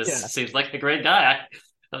 That's like, this Yeah. seems like a great guy.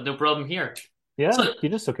 I have no problem here. Yeah, So-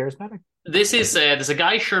 he's just so charismatic. This is there's a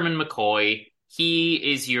guy, Sherman McCoy.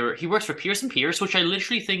 He works for Pearson Pierce, which I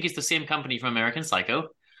literally think is the same company from American Psycho.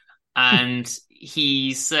 And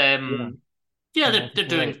he's they're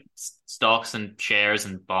doing Right. stocks and shares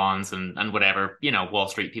and bonds and whatever, Wall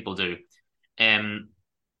Street people do.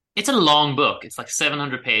 It's a long book. It's like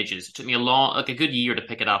 700 pages. It took me a good year to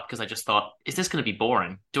pick it up because I just thought, is this going to be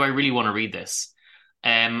boring? Do I really want to read this?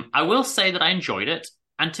 I will say that I enjoyed it.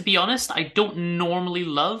 And to be honest, I don't normally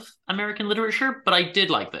love American literature, but I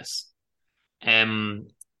did like this.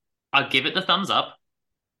 I'll give it the thumbs up.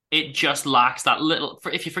 It just lacks that little.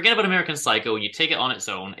 If you forget about American Psycho and you take it on its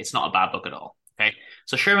own, it's not a bad book at all. Okay,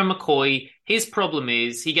 so Sherman McCoy, his problem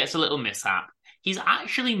is he gets a little mishap. He's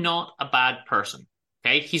actually not a bad person.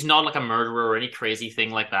 Okay, he's not like a murderer or any crazy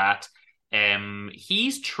thing like that.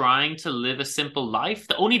 He's trying to live a simple life.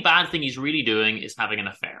 The only bad thing he's really doing is having an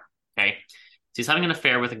affair. Okay. So he's having an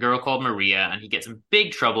affair with a girl called Maria, and he gets in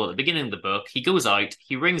big trouble at the beginning of the book. He goes out,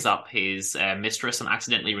 he rings up his mistress, and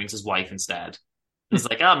accidentally rings his wife instead. He's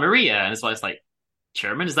like, Maria. And his wife's like,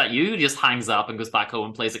 Sherman, is that you? He just hangs up and goes back home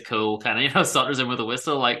and plays it cool, kind of, saunters in with a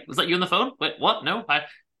whistle. Like, was that you on the phone? Wait, what? No, I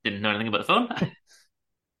didn't know anything about the phone.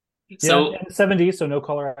 So, yeah, in the 70s, so no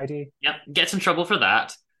caller ID. yeah, gets in trouble for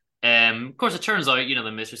that. Of course, it turns out,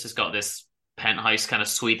 the mistress has got this penthouse kind of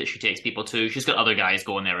suite that she takes people to. She's got other guys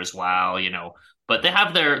going there as well, but they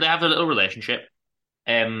have their little relationship.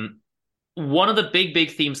 One of the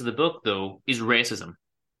big themes of the book, though, is racism.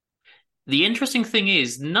 The interesting thing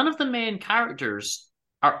is none of the main characters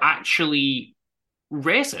are actually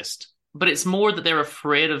racist, but it's more that they're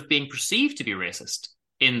afraid of being perceived to be racist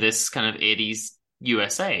in this kind of 80s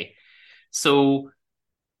USA. So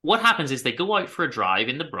what happens is they go out for a drive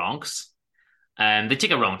in the Bronx, and they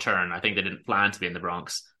take a wrong turn. I think they didn't plan to be in the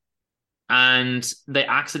Bronx. And they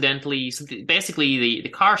accidentally, basically the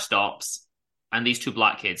car stops, and these two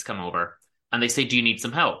black kids come over, and they say, do you need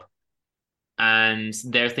some help? And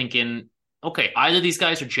they're thinking, okay, either these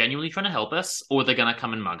guys are genuinely trying to help us, or they're going to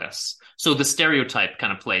come and mug us. So the stereotype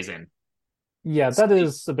kind of plays in. Yeah, that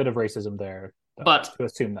is a bit of racism there, though, But to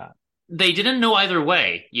assume that. they didn't know either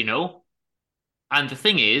way, And the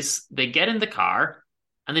thing is, they get in the car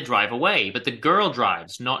and they drive away, but the girl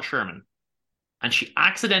drives, not Sherman. And she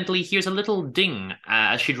accidentally hears a little ding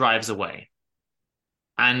as she drives away.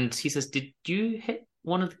 And he says, did you hit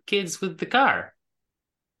one of the kids with the car?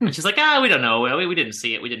 And she's like, we don't know. We didn't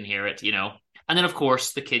see it. We didn't hear it, And then, of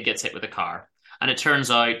course, the kid gets hit with a car. And it turns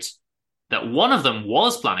out that one of them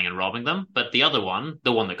was planning on robbing them, but the other one,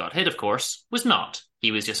 the one that got hit, of course, was not. He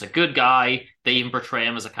was just a good guy. They even portray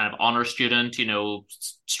him as a kind of honor student,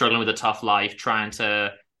 struggling with a tough life, trying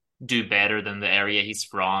to do better than the area he's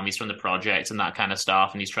from. He's from the projects and that kind of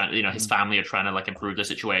stuff. And he's trying, his family are trying to like improve their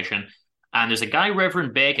situation. And there's a guy,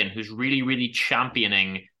 Reverend Bacon, who's really, really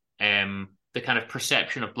championing the kind of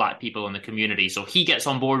perception of black people in the community. So he gets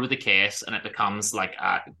on board with the case, and it becomes like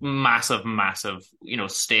a massive,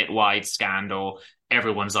 statewide scandal.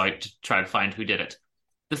 Everyone's out to try to find who did it.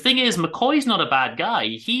 The thing is, McCoy's not a bad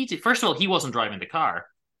guy. First of all, he wasn't driving the car.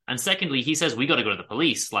 And secondly, he says, we got to go to the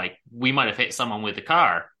police. Like, we might have hit someone with the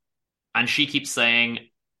car. And she keeps saying,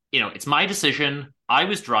 it's my decision. I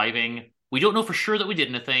was driving. We don't know for sure that we did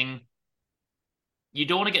anything. You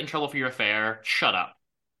don't want to get in trouble for your affair. Shut up.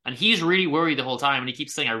 And he's really worried the whole time, and he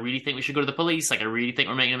keeps saying, I really think we should go to the police. Like, I really think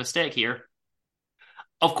we're making a mistake here.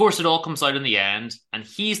 Of course, it all comes out in the end, and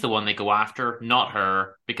he's the one they go after, not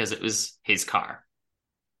her, because it was his car.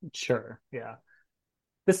 Sure. Yeah.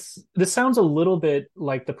 This sounds a little bit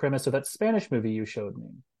like the premise of that Spanish movie you showed me,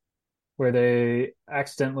 where they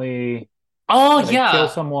accidentally Oh, kill yeah.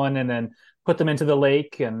 someone and then put them into the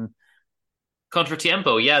lake. And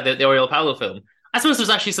Contratiempo. Yeah, the Oriol Paulo film. I suppose there's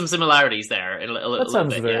actually some similarities there, a that little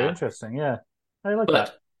sounds bit, very yeah. interesting. Yeah, I like that.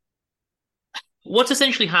 But what's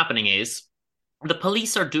essentially happening is the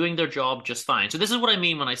police are doing their job just fine. So this is what I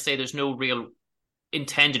mean when I say there's no real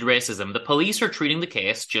intended racism. The police are treating the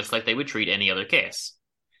case just like they would treat any other case.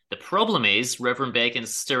 The problem is Reverend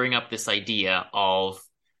Bacon's stirring up this idea of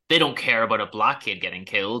they don't care about a black kid getting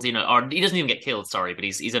killed, or he doesn't even get killed, sorry, but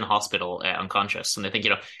he's in hospital unconscious. And they think,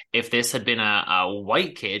 if this had been a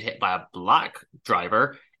white kid hit by a black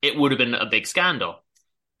driver, it would have been a big scandal,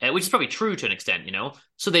 which is probably true to an extent.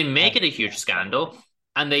 So they make it a huge scandal,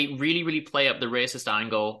 and they really, really play up the racist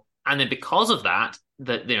angle. And then because of that,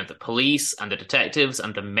 the police and the detectives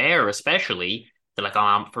and the mayor especially, they're like, oh,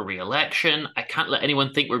 I'm up for re-election. I can't let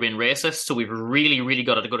anyone think we're being racist. So we've really, really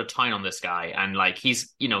got to go to town on this guy. And like,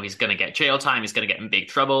 he's going to get jail time. He's going to get in big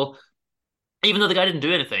trouble. Even though the guy didn't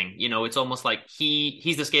do anything, it's almost like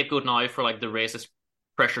he's the scapegoat now for like the racist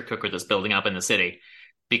pressure cooker that's building up in the city,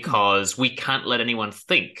 because we can't let anyone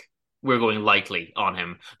think we're going lightly on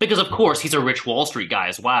him. Because of course he's a rich Wall Street guy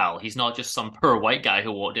as well. He's not just some poor white guy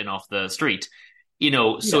who walked in off the street.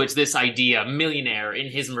 So it's this idea, millionaire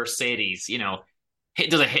in his Mercedes,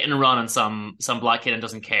 does a hit and run on some black kid and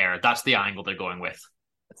doesn't care. That's the angle they're going with.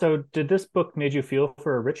 So, did this book made you feel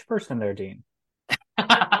for a rich person there, Dean?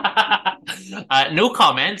 No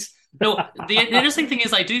comment. No, the interesting thing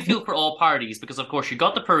is I do feel for all parties, because of course you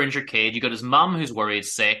got the poor injured kid, you got his mum who's worried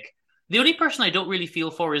sick. The only person I don't really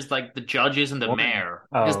feel for is like the judges and the mayor,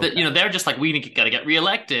 because they're just like, we got to get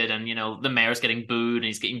reelected, and the mayor's getting booed and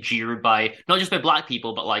he's getting jeered by not just by black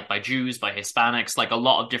people, but like by Jews, by Hispanics, like a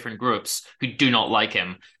lot of different groups who do not like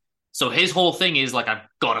him. So his whole thing is like, I've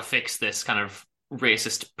got to fix this kind of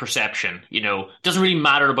racist perception. Doesn't really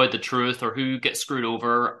matter about the truth or who gets screwed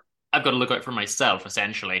over. I've got to look out for myself,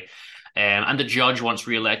 essentially. And the judge wants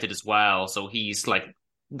reelected as well, so he's like,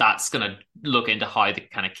 that's going to look into how the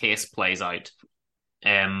kind of case plays out.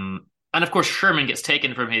 And of course, Sherman gets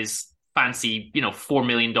taken from his fancy, $4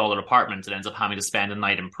 million apartment and ends up having to spend a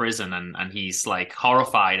night in prison. And he's like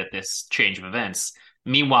horrified at this change of events.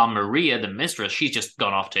 Meanwhile, Maria, the mistress, she's just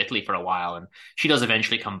gone off to Italy for a while, and she does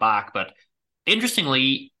eventually come back. But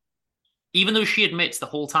interestingly, even though she admits the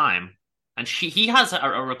whole time, and he has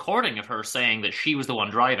a recording of her saying that she was the one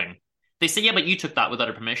driving, they say, yeah, but you took that without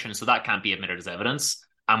her permission, so that can't be admitted as evidence.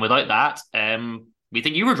 And without that, we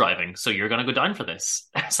think you were driving, so you're going to go down for this.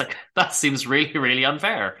 It's like, that seems really, really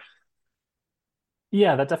unfair.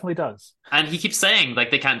 Yeah, that definitely does. And he keeps saying, like,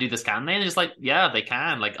 they can't do this, can they? And it's like, yeah, they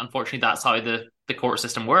can. Like, unfortunately, that's how the court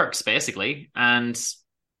system works, basically. And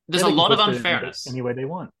there's a lot of unfairness. Any way they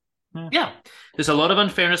want. Yeah. There's a lot of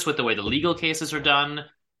unfairness with the way the legal cases are done.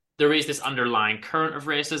 There is this underlying current of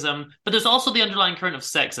racism, but there's also the underlying current of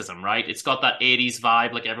sexism, right? It's got that 80s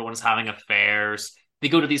vibe, like everyone's having affairs. They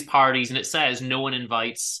go to these parties and it says no one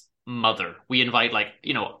invites mother. We invite like,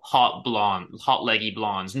 hot leggy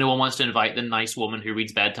blondes. No one wants to invite the nice woman who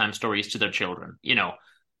reads bedtime stories to their children,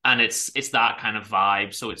 and it's that kind of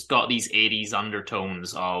vibe. So it's got these 80s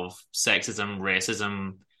undertones of sexism,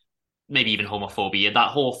 racism, maybe even homophobia. That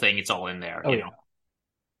whole thing, it's all in there, you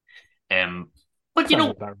know. But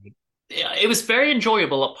it was very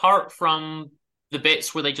enjoyable apart from the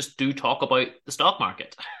bits where they just do talk about the stock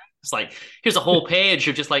market. It's like, here's a whole page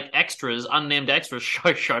of just like extras, unnamed extras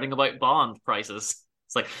shouting about bond prices.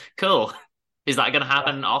 It's like, cool. Is that going to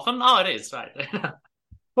happen often? Oh, it is, right.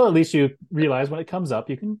 Well, at least you realize when it comes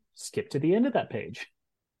up, you can skip to the end of that page.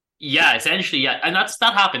 Yeah, essentially, yeah. And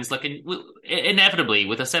that happens. Like, inevitably,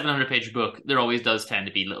 with a 700-page book, there always does tend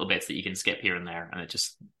to be little bits that you can skip here and there. And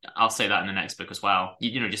I'll say that in the next book as well.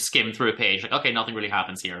 You just skim through a page, like, okay, nothing really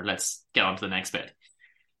happens here. Let's get on to the next bit.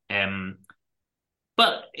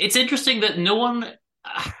 But it's interesting that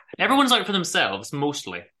everyone's out for themselves,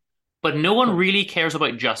 mostly. But no one really cares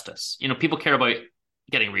about justice. People care about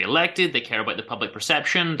getting reelected. They care about the public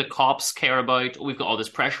perception. The cops care about, we've got all this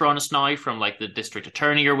pressure on us now from like the district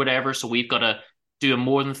attorney or whatever, so we've got to do a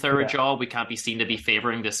more than thorough job. We can't be seen to be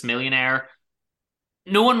favoring this millionaire.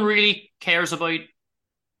 No one really cares about,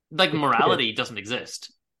 like, morality doesn't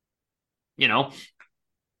exist.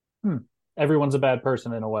 Everyone's a bad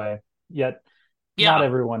person in a way, yet not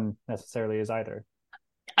everyone necessarily is either.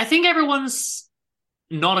 I think everyone's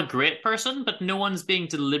not a great person, but no one's being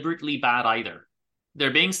deliberately bad either.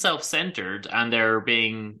 They're being self-centered and they're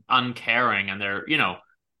being uncaring and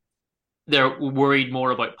they're worried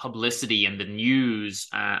more about publicity and the news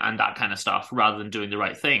and that kind of stuff rather than doing the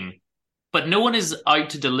right thing. But no one is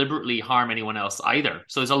out to deliberately harm anyone else either.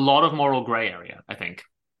 So there's a lot of moral gray area, I think.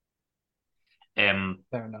 Fair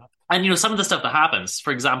enough. And some of the stuff that happens,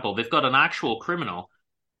 for example, they've got an actual criminal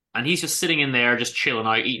and he's just sitting in there, just chilling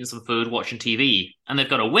out, eating some food, watching TV. And they've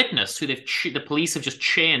got a witness who the police have just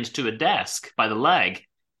chained to a desk by the leg.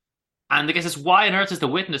 And the guy says, "Why on earth is the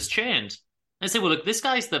witness chained?" And they say, "Well, look, this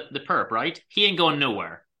guy's the perp, right? He ain't going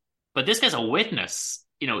nowhere. But this guy's a witness.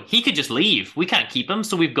 He could just leave. We can't keep him,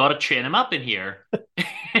 so we've got to chain him up in here."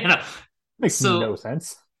 you know. Makes no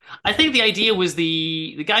sense. I think the idea was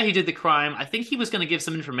the guy who did the crime, I think he was going to give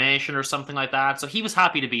some information or something like that. So he was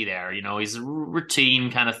happy to be there. He's a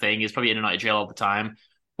routine kind of thing. He's probably in and out of jail all the time.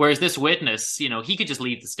 Whereas this witness, he could just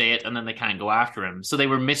leave the state and then they can't go after him. So they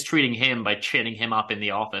were mistreating him by chaining him up in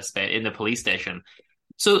the office, in the police station.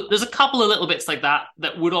 So there's a couple of little bits like that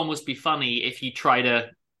would almost be funny if you try to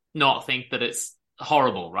not think that it's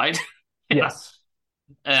horrible, right? Yes.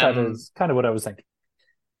 That is kind of what I was thinking.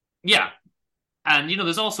 Yeah. And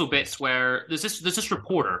there's also bits where there's this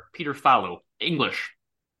reporter, Peter Fallow, English,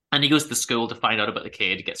 and he goes to the school to find out about the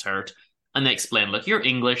kid who gets hurt, and they explain, look, you're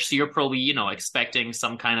English, so you're probably expecting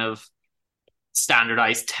some kind of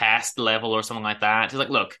standardized test level or something like that. He's like,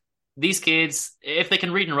 look, these kids, if they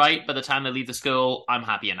can read and write by the time they leave the school, I'm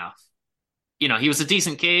happy enough. He was a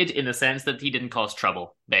decent kid in the sense that he didn't cause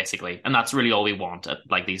trouble, basically, and that's really all we want at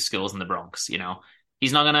these schools in the Bronx.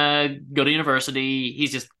 He's not gonna go to university.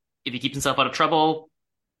 He's just, if he keeps himself out of trouble,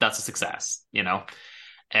 that's a success,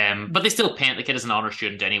 But they still paint the kid as an honor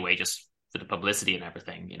student anyway, just for the publicity and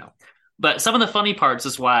everything, But some of the funny parts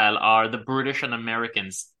as well are the British and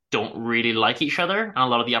Americans don't really like each other. And a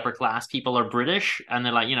lot of the upper class people are British. And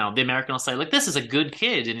they're like, the American will say, like, this is a good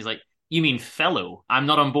kid. And he's like, you mean fellow? I'm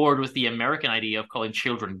not on board with the American idea of calling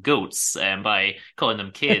children goats by calling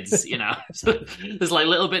them kids, So there's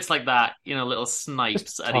little bits like that, little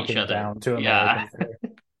snipes at each other. Down to American.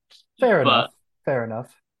 Fair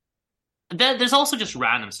enough. There's also just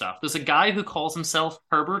random stuff. There's a guy who calls himself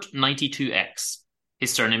Herbert 92X.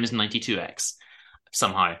 His surname is 92X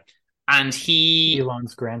somehow. And he...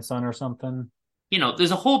 Elon's grandson or something.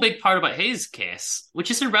 There's a whole big part about his case, which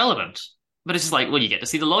is irrelevant. But it's just well, you get to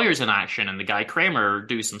see the lawyers in action and the guy Kramer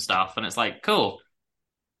do some stuff. And it's cool.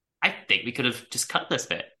 I think we could have just cut this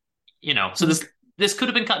bit. So this could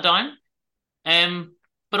have been cut down.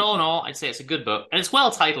 But all in all, I'd say it's a good book. And it's well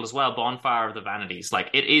titled as well, Bonfire of the Vanities.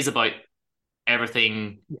 It is about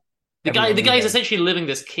everything. The guy's essentially living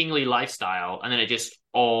this kingly lifestyle, and then it just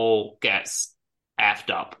all gets effed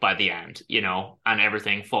up by the end, and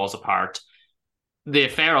everything falls apart. The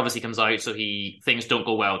affair obviously comes out, so things don't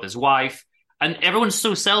go well with his wife. And everyone's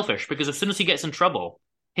so selfish because as soon as he gets in trouble,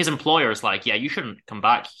 his employer's like, yeah, you shouldn't come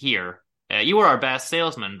back here. You were our best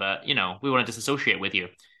salesman, but, we want to disassociate with you.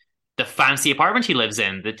 The fancy apartment he lives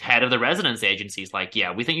in, the head of the residence agency is like,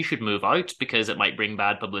 yeah, we think you should move out because it might bring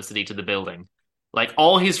bad publicity to the building.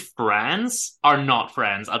 All his friends are not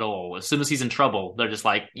friends at all. As soon as he's in trouble, they're just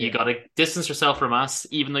like, you got to distance yourself from us,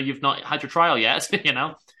 even though you've not had your trial yet,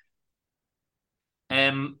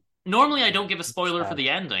 Normally I don't give a spoiler for the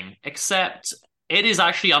ending, except it is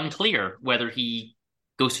actually unclear whether he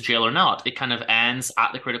goes to jail or not. It kind of ends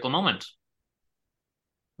at the critical moment.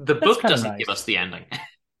 The book doesn't give us the ending.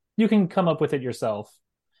 You can come up with it yourself.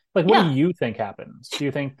 What do you think happens? Do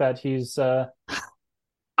you think that he's...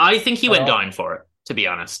 I think he went down for it, to be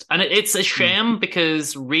honest. And it's a shame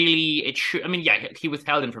because really it should... I mean, yeah, he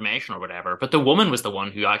withheld information or whatever, but the woman was the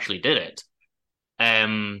one who actually did it.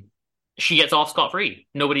 She gets off scot-free.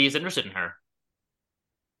 Nobody is interested in her.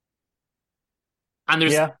 And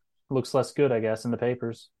there's... Yeah, looks less good, I guess, in the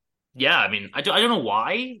papers. Yeah, I mean, I don't know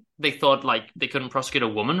why they thought they couldn't prosecute a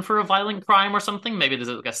woman for a violent crime or something. Maybe there's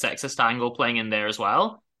a sexist angle playing in there as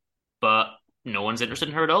well. But no one's interested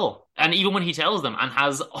in her at all. And even when he tells them and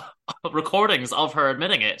has recordings of her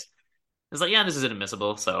admitting it, it's like, yeah, this is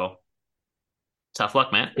inadmissible. So tough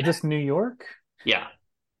luck, man. Is this New York? Yeah.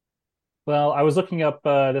 Well, I was looking up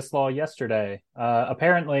this law yesterday.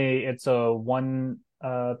 Apparently, it's a one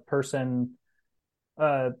person.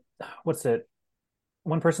 What's it?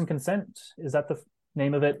 One person consent. Is that the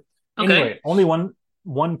name of it? Okay. Anyway, only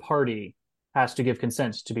one party has to give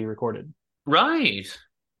consent to be recorded. Right.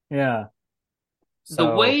 Yeah. So,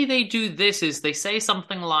 the way they do this is they say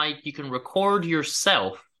something like you can record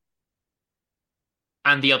yourself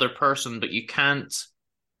and the other person, but you can't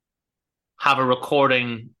have a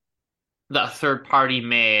recording that a third party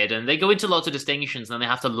made, and they go into lots of distinctions, and then they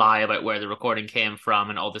have to lie about where the recording came from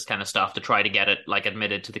and all this kind of stuff to try to get it like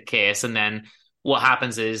admitted to the case. And then what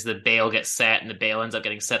happens is the bail gets set, and the bail ends up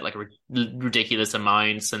getting set like ridiculous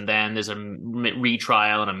amounts, and then there's a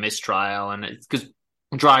retrial and a mistrial, and it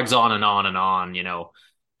drags on and on and on,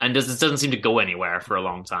 and it doesn't seem to go anywhere for a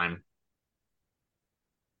long time,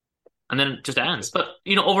 and then it just ends. But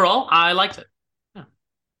overall, I liked it. Yeah.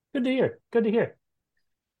 Good to hear. Good to hear.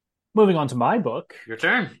 Moving on to my book. Your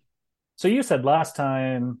turn. So you said last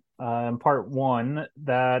time, part one,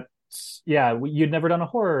 that you'd never done a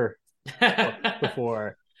horror book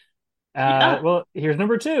before. Well, here's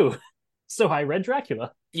number two. So I read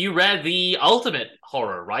Dracula. You read the ultimate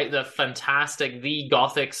horror, right? The fantastic, the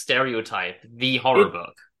gothic stereotype, the horror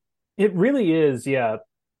book. It really is, yeah.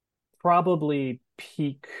 Probably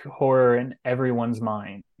peak horror in everyone's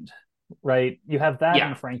mind, right? You have that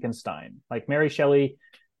in Frankenstein. Like Mary Shelley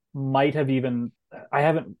might have even... I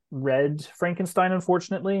haven't read Frankenstein,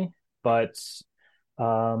 unfortunately, but I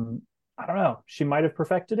don't know. She might have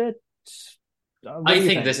perfected it. I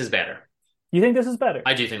think this is better. You think this is better?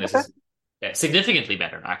 I do think this is significantly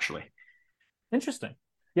better, actually. Interesting.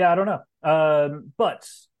 Yeah, I don't know. But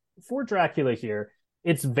for Dracula here,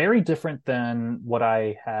 it's very different than what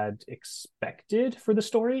I had expected for the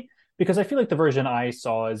story, because I feel like the version I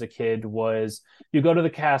saw as a kid was you go to the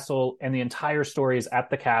castle and the entire story is at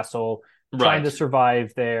the castle, trying to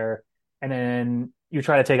survive there, and then you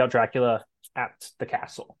try to take out Dracula at the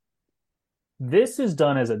castle. This is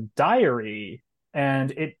done as a diary, and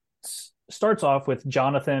it starts off with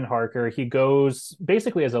Jonathan Harker. He goes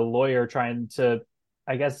basically as a lawyer trying to,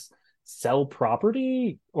 I guess, sell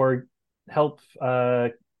property or help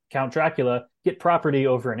Count Dracula get property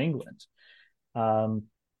over in England.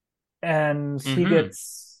 And he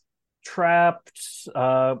gets trapped,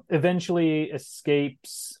 eventually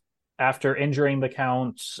escapes after injuring the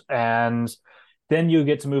Count, and then you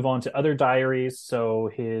get to move on to other diaries. So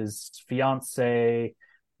his fiance,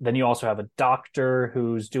 then you also have a doctor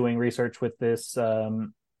who's doing research with this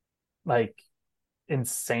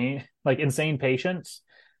insane patients.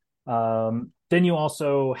 Then you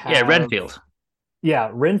also have Renfield. Yeah,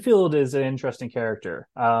 Renfield is an interesting character.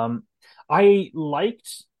 I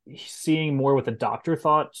liked seeing more what the doctor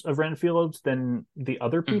thought of Renfield than the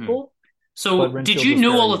other people. So did you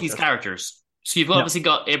know all of these characters? So you've obviously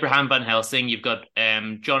got Abraham Van Helsing, you've got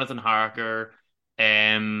Jonathan Harker,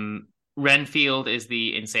 Renfield is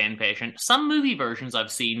the insane patient. Some movie versions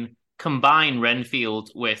I've seen combine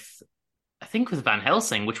Renfield with Van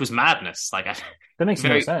Helsing, which was madness. That makes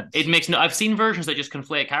no sense. It makes no. I've seen versions that just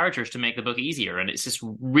conflate characters to make the book easier, and it's just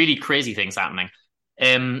really crazy things happening.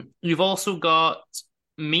 You've also got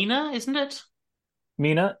Mina, isn't it?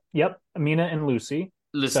 Mina, yep, Mina and Lucy.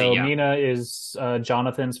 Mina is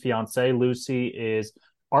Jonathan's fiance. Lucy is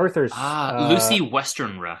Arthur's. Lucy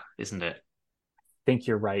Westenra, isn't it? I think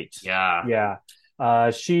you're right. Yeah.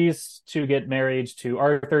 She's to get married to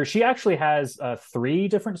Arthur. She actually has 3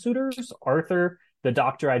 different suitors: Arthur, the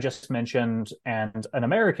doctor I just mentioned, and an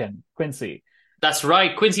American, Quincy. That's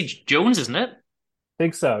right. Quincy Jones, isn't it? I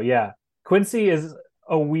think so, yeah. Quincy is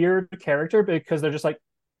a weird character because they're just like,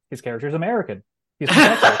 his character's American. He's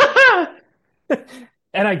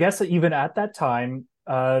And I guess that even at that time,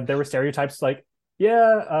 there were stereotypes like,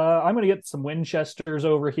 I'm going to get some Winchesters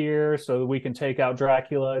over here so that we can take out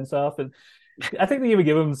Dracula and stuff. And I think they even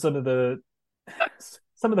give him some of the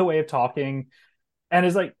way of talking. And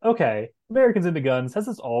it's like, okay, Americans into guns. Has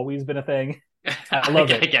this always been a thing? I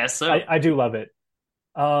love it. I guess so. I do love it.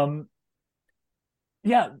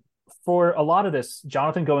 For a lot of this,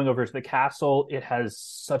 Jonathan going over to the castle, it has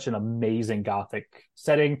such an amazing gothic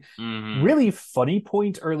setting. Really funny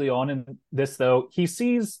point early on in this, though. He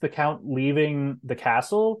sees the Count leaving the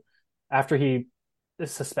castle after he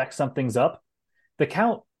suspects something's up. The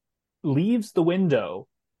Count leaves the window,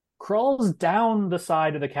 crawls down the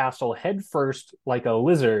side of the castle head first like a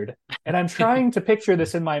lizard. And I'm trying to picture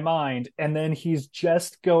this in my mind. And then he's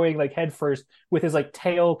just going head first with his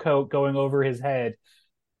tailcoat going over his head,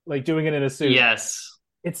 doing it in a suit. Yes.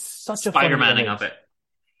 It's such a Spider-Manning up it.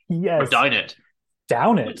 Yes. Or down it.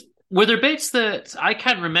 Down it. Were there bits that I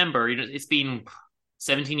can't remember? It's been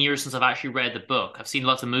 17 years since I've actually read the book. I've seen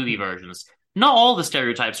lots of movie versions. Not all the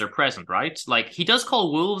stereotypes are present, right? He does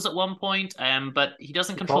call wolves at one point, but he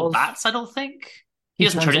doesn't control bats, I don't think. He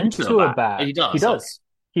doesn't turn into a bat. He does. He does. Okay.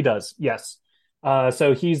 He does, yes.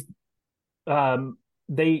 So he's...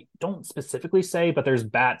 they don't specifically say, but there's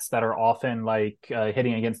bats that are often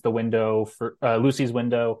hitting against the window for Lucy's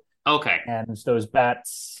window. Okay. And those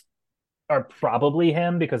bats are probably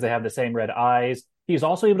him because they have the same red eyes. He's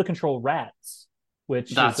also able to control rats, which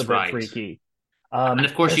is That's a bit right. freaky. And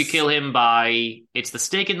of course, you this- kill him by it's the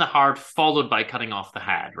stake in the heart followed by cutting off the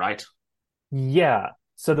head, right? Yeah.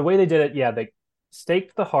 So the way they did it, yeah, they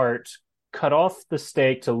staked the heart, cut off the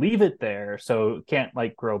stake to leave it there so it can't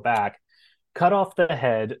like grow back, cut off the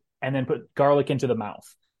head, and then put garlic into the mouth.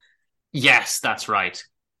 Yes, that's right.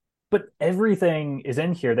 But everything is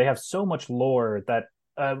in here. They have so much lore that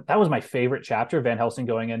that was my favorite chapter. Van Helsing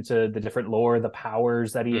going into the different lore, the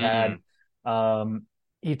powers that he had.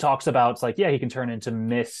 He talks about it's like, yeah, he can turn into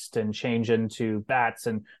mist and change into bats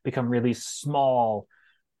and become really small,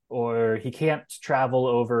 or he can't travel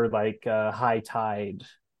over like high tide,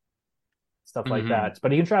 stuff like that.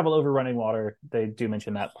 But he can travel over running water. They do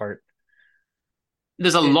mention that part.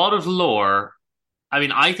 There's a lot of lore. I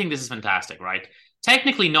mean, I think this is fantastic, right?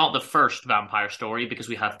 Technically not the first vampire story because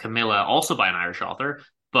we have Camilla, also by an Irish author,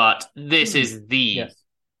 but this is the Yes.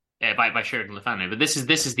 by Sheridan Le Fanu. But this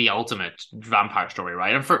is the ultimate vampire story,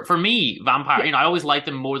 right? And for me, vampire, I always liked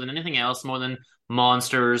them more than anything else, more than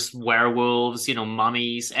monsters, werewolves,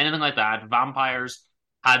 mummies, anything like that. Vampires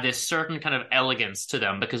had this certain kind of elegance to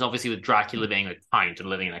them because obviously with Dracula being a count and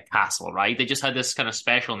living in a castle, right? They just had this kind of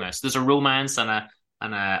specialness. There's a romance and a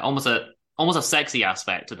almost a sexy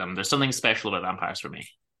aspect to them. There's something special about vampires for me.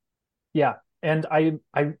 Yeah. And I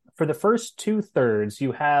for the first 2/3,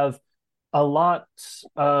 you have a lot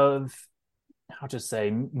of, how to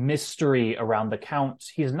say, mystery around the Count.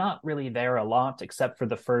 He's not really there a lot, except for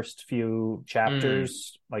the first few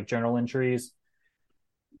chapters, like journal entries.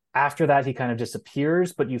 After that, he kind of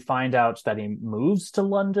disappears, but you find out that he moves to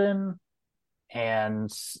London and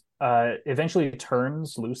eventually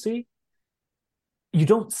turns Lucy. You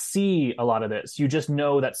don't see a lot of this. You just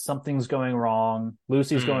know that something's going wrong.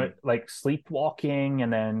 Lucy's going like sleepwalking,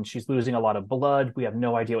 and then she's losing a lot of blood. We have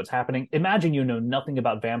no idea what's happening. Imagine you know nothing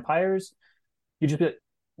about vampires. You just be like,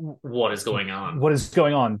 what is going on? What is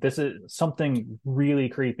going on? This is something really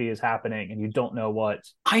creepy is happening, and you don't know what.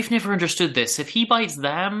 I've never understood this. If he bites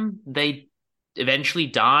them, they eventually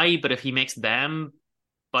die, but if he makes them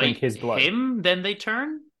bite his blood, him, then they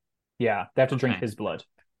turn? Yeah, they have to drink his blood.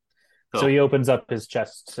 Cool. So he opens up his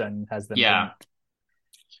chest and has them. Yeah.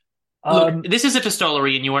 Look, this is a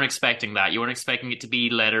distillery, and you weren't expecting that. You weren't expecting it to be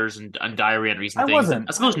letters and diary entries and things. I wasn't.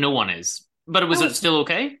 I suppose no one is. But was it still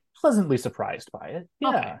okay? Pleasantly surprised by it. Yeah,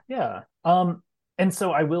 okay. Yeah. And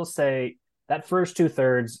so I will say that first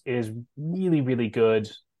 2/3 is really, really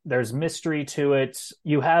good. There's mystery to it.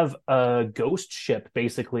 You have a ghost ship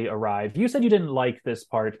basically arrive. You said you didn't like this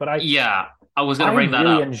part, but I was going to bring that up.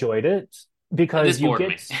 I really enjoyed it because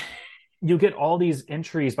you get all these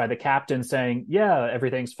entries by the captain saying, yeah,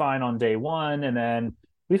 everything's fine on day 1, and then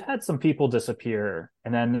we've had some people disappear,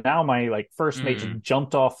 and then now my first mate just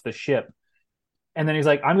jumped off the ship, and then he's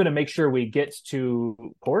like, I'm going to make sure we get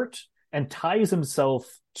to port, and ties himself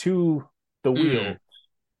to the wheel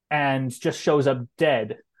and just shows up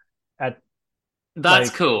dead at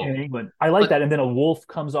that's cool in England. I like that. And then a wolf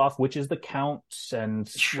comes off, which is the Count, and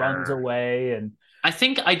runs away. And I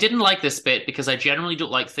think I didn't like this bit because I generally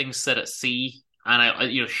don't like things set at sea,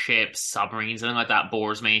 and ships, submarines, anything like that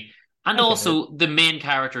bores me. And also, the main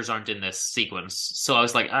characters aren't in this sequence, so I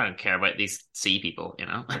was like, I don't care about these sea people,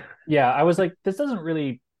 Yeah, I was like, this doesn't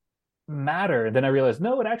really matter. Then I realized,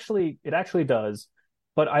 no, it actually does.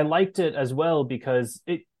 But I liked it as well because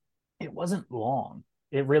it wasn't long.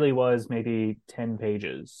 It really was maybe 10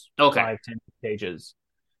 pages, 5-10 pages.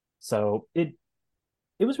 So it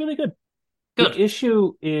was really good. Good. The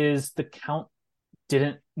issue is the Count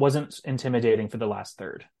wasn't intimidating for the last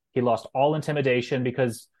third. He lost all intimidation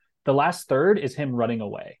because the last third is him running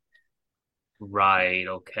away. Right,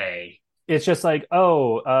 okay. It's just like,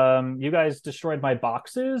 you guys destroyed my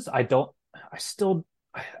boxes. I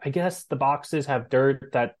guess the boxes have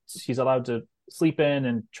dirt that he's allowed to sleep in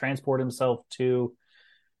and transport himself to.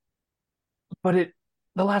 But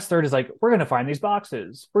the last third is like, we're going to find these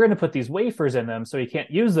boxes. We're going to put these wafers in them so he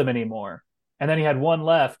can't use them anymore. And then he had one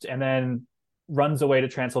left and then runs away to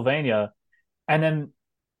Transylvania. And then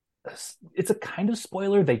it's a kind of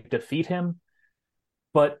spoiler. They defeat him.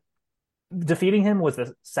 But defeating him was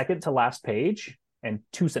the second to last page and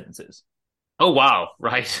 2 sentences. Oh, wow.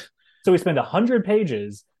 Right. So we spend 100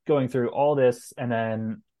 pages going through all this and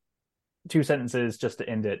then 2 sentences just to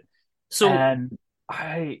end it. And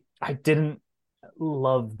I didn't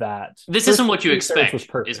love that. This isn't what you expect,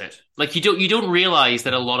 is it? Like you don't realize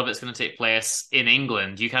that a lot of it's going to take place in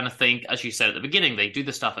England. You kind of think, as you said at the beginning, they do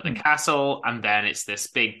the stuff at the castle, and then it's this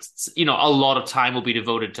big, a lot of time will be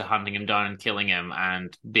devoted to hunting him down and killing him,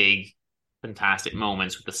 and big, fantastic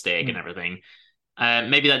moments with the stake and everything.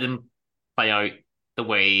 Maybe that didn't play out the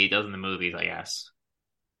way it does in the movies, I guess.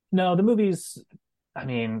 No, the movies I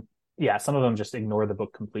mean, yeah, some of them just ignore the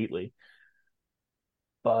book completely.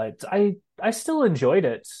 But I still enjoyed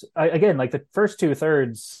it. Again, like the first two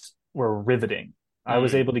thirds were riveting. I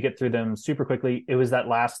was Mm. able to get through them super quickly. It was that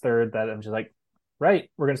last third that I'm just like, right,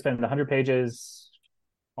 we're going to spend 100 pages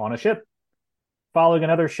on a ship, following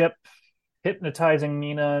another ship, hypnotizing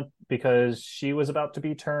Mina because she was about to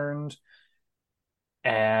be turned.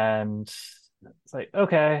 And it's like,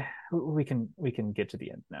 okay, we can get to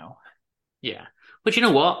the end now. Yeah. But you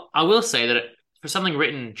know what? I will say that for something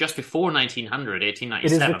written just before 1900, It is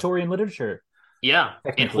 1897, Victorian literature, yeah, it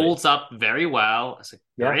technically. holds up very well. It's a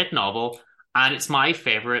Yeah. great novel. And it's my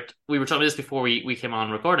favorite. We were talking about this before we came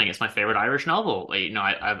on recording. It's my favorite Irish novel. Like,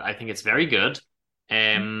 I think it's very good.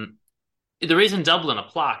 Um, there is in Dublin a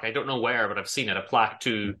plaque. I don't know where, but I've seen it. A plaque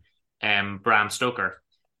to Bram Stoker.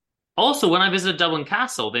 Also, when I visited Dublin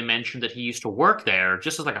Castle, they mentioned that he used to work there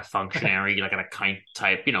just as like a functionary, like an account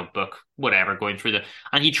type, book, whatever, going through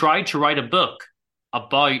and he tried to write a book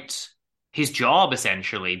about his job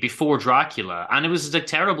essentially before Dracula, and it was like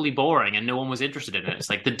terribly boring, and no one was interested in it. It's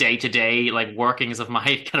like the day to day like workings of my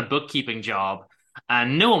kind of bookkeeping job,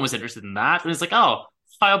 and no one was interested in that. And it's like, oh,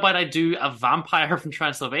 how about I do a vampire from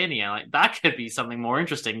Transylvania? Like that could be something more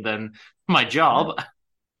interesting than my job.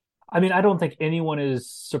 I mean, I don't think anyone is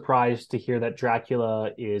surprised to hear that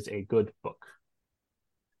Dracula is a good book.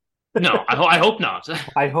 No, I hope not.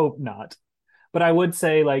 I hope not. But I would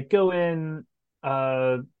say, like, go in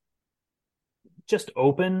uh just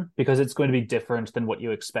open because it's going to be different than what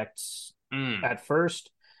you expect Mm. at first.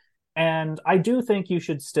 And I do think you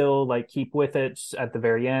should still like keep with it at the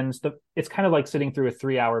very end. It's kind of like sitting through a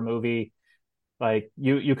 3 hour movie. Like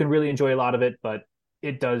you can really enjoy a lot of it, but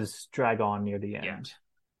it does drag on near the Yeah. end.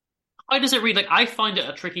 How does it read? Like, I find it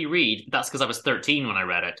a tricky read. That's because I was 13 when I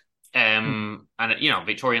read it. And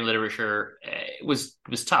Victorian literature was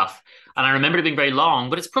tough. And I remember it being very long,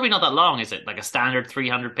 but it's probably not that long, is it? Like a standard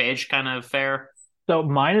 300 page kind of fare? So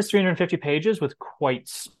mine is 350 pages with quite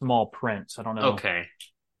small print. I don't know. Okay.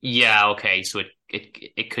 Yeah, okay. So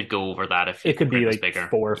it could go over that if It the could be print was like bigger.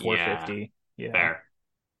 four, Yeah, 450. Yeah. fair.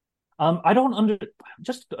 I don't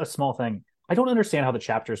just a small thing. I don't understand how the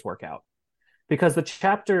chapters work out because the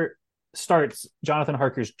chapter starts Jonathan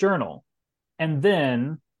Harker's journal, and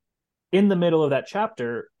then in the middle of that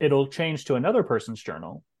chapter, it'll change to another person's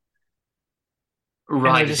journal,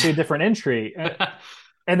 and there'll just be a Right. different entry.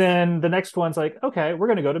 And then the next one's like, okay, we're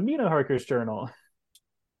going to go to Mina Harker's journal.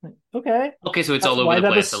 Okay, Okay, so it's that's all over why the that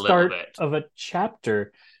the place a little start bit. of a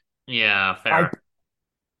chapter. Yeah, I fair.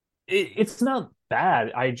 it's not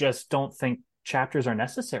bad. I just don't think chapters are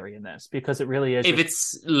necessary in this because it really is If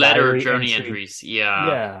just it's letter diary journey entry. entries, yeah.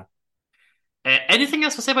 Yeah. Anything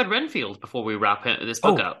else to say about Renfield before we wrap this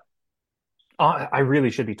book Oh, up? I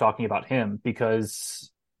really should be talking about him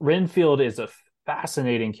because Renfield is a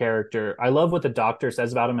fascinating character. I love what the Doctor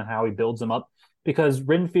says about him and how he builds him up because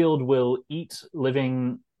Renfield will eat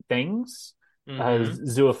living things. Hmm.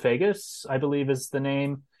 Zoophagous, I believe, is the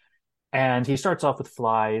name. And he starts off with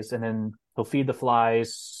flies, and then he'll feed the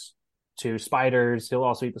flies to spiders. He'll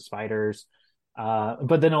also eat the spiders,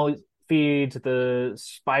 but then he'll feed the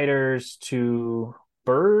spiders to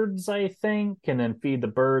birds, I think, and then feed the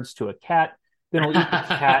birds to a cat. Then he'll eat the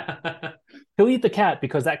cat. He'll eat the cat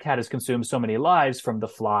because that cat has consumed so many lives from the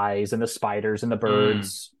flies and the spiders and the Mm,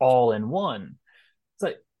 birds all in one. It's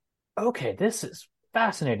like, okay, this is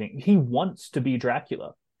fascinating. He wants to be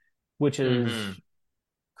Dracula, which is hmm.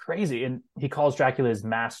 crazy. And he calls Dracula his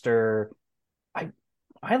master. I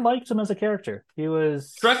I liked him as a character. He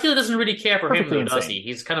was Dracula doesn't really care for him, perfectly though, does insane. he?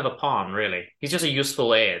 He's kind of a pawn, really. He's just a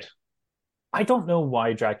useful aid. I don't know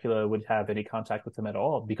why Dracula would have any contact with him at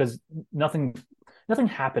all because nothing nothing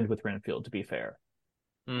happened with Renfield, to be fair.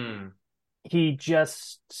 Hmm. He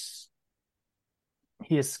just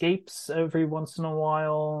he escapes every once in a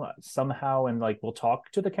while somehow and like will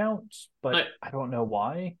talk to the count, but Now, I don't know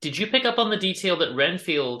why. did you pick up on the detail that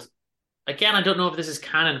Renfield, again, I don't know if this is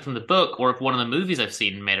canon from the book or if one of the movies I've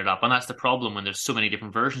seen made it up, and that's the problem when there's so many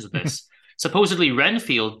different versions of this. Supposedly,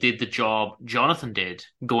 Renfield did the job Jonathan did,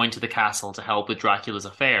 going to the castle to help with Dracula's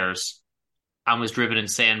affairs, and was driven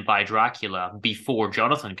insane by Dracula before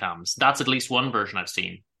Jonathan comes. That's at least one version I've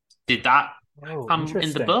seen. Did that Oh, come in the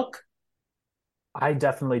interesting. book? I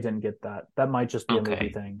definitely didn't get that. That might just be a movie Okay,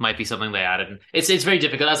 thing. might be something they added. It's very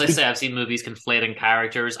difficult. As I You say, I've seen movies conflating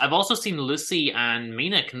characters. I've also seen Lucy and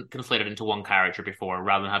Mina conflated into one character before,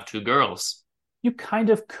 rather than have two girls. you kind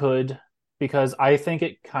of could because I think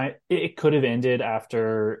it could have ended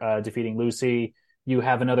after defeating Lucy. You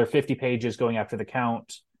have another 50 pages going after the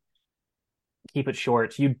Count. Keep it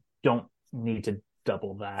short. You don't need to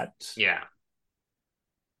double that. Yeah,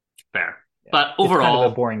 fair. But It's kind of a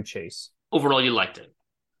overall, boring chase. you liked it.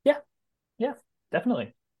 Yeah, yeah,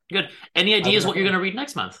 definitely. Good. Any I would ideas what you're recommend. going to read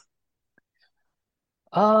next month?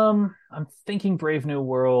 I'm thinking Brave New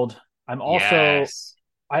World. Yes.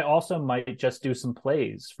 I also might just do some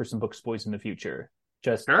plays for some Books Boys in the future.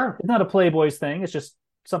 Just Sure. it's not a Playboys thing. It's just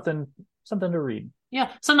something to read.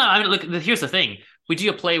 Yeah. So now, look. Here's the thing: we do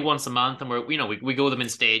a play once a month, and we go them in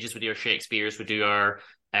stages. We do our Shakespeare's, we do our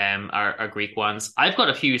Greek ones. I've got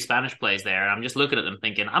a few Spanish plays there, and I'm just looking at them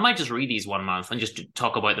thinking I might just read these one month and just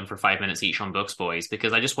talk about them for 5 minutes each on Books Boys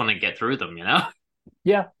because I just want to get through them.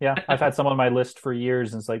 Yeah, yeah. I've had some on my list for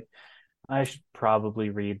years, and it's like I should probably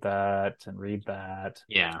read that and read that.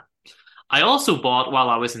 Yeah. I also bought while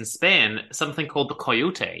I was in Spain something called the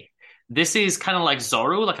Coyote. This is kind of like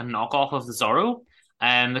Zorro, like a knockoff of the Zorro.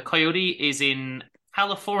 And the Coyote is in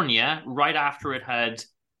California right after it had,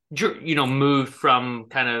 moved from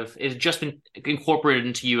it had just been incorporated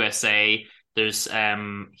into USA. There's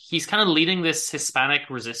he's kind of leading this Hispanic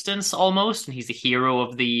resistance almost, and he's the hero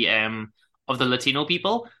of the Latino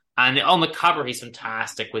people. And on the cover, he's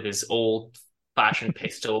fantastic with his old fashioned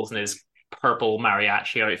pistols and his purple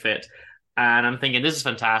mariachi outfit. And I'm thinking, this is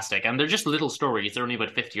fantastic. And they're just little stories. They're only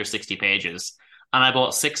about 50 or 60 pages. And I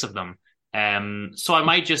bought 6 of them. So I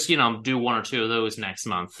might just, do 1 or 2 of those next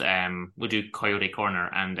month. We'll do Coyote Corner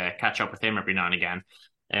and catch up with him every now and again.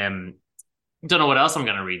 Don't know what else I'm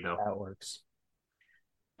going to read, though. That works.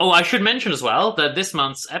 Oh, I should mention as well that this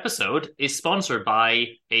month's episode is sponsored by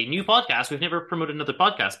a new podcast. We've never promoted another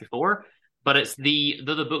podcast before, but it's the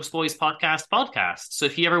Books Boys podcast. So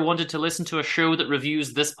if you ever wanted to listen to a show that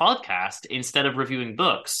reviews this podcast instead of reviewing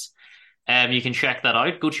books, you can check that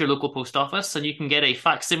out. Go to your local post office and you can get a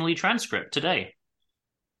facsimile transcript today.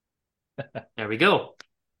 There we go.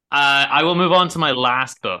 I will move on to my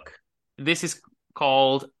last book. This is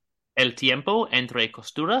called El Tiempo Entre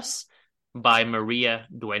Costuras by Maria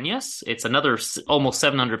Dueñas. It's another almost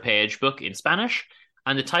 700-page book in Spanish,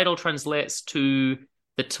 and the title translates to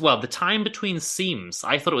the time between seams.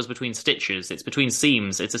 I thought it was between stitches. It's between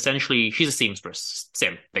seams. It's essentially, she's a seamstress.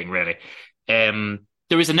 Same thing, really.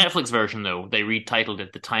 There is a Netflix version, though. They retitled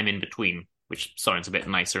it The Time in Between, which sounds a bit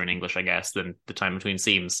nicer in English, I guess, than The Time Between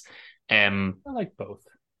Seams. I like both.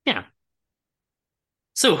 Yeah.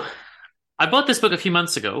 So, I bought this book a few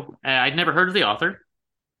months ago. I'd never heard of the author.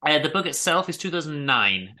 The book itself is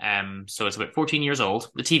 2009, so it's about 14 years old.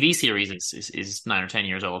 The TV series is 9 or 10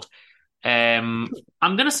 years old. I'm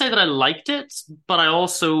going to say that I liked it, but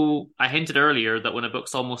I hinted earlier that when a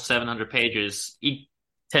book's almost 700 pages, you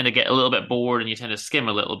tend to get a little bit bored and you tend to skim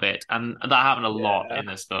a little bit, and that happened a lot in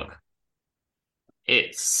this book.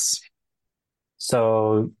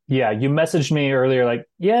 So, yeah, you messaged me earlier like,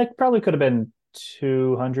 yeah, it probably could have been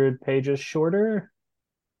 200 pages shorter.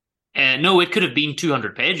 No, it could have been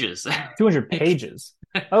 200 pages. 200 pages.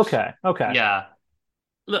 Okay. Yeah.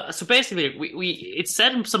 Look, so basically, it's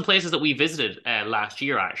said in some places that we visited last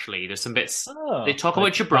year. Actually, there's some bits. They talk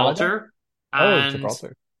about Gibraltar, and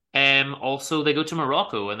Gibraltar. Also they go to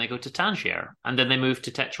Morocco and they go to Tangier, and then they move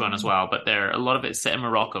to Tetuan as well. But a lot of it's set in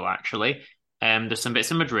Morocco actually. There's some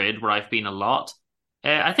bits in Madrid where I've been a lot.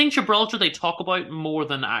 I think Gibraltar they talk about more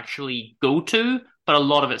than actually go to, but a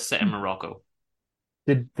lot of it's set in Morocco.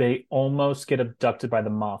 Did they almost get abducted by the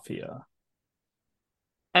mafia?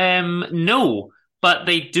 No, but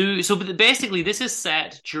they do. So basically, this is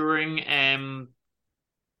set during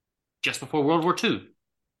just before World War II.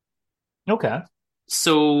 Okay.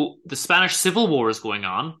 So the Spanish Civil War is going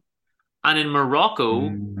on, and in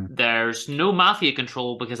Morocco, there's no mafia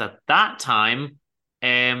control because at that time,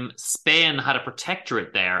 Spain had a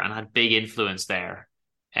protectorate there and had big influence there.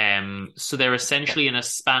 So they're essentially in a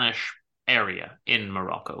Spanish area in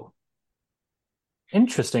Morocco.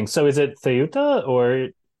 Interesting. So is it Ceuta or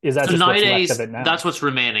is that just nowadays, what's left of it now? That's what's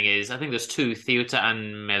remaining I think there's 2, Ceuta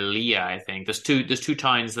and Melilla, I think. There's two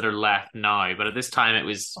towns that are left now, but at this time it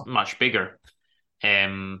was much bigger.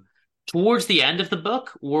 Towards the end of the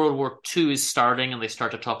book, World War II is starting and they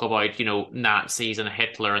start to talk about, Nazis and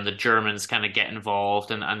Hitler and the Germans kind of get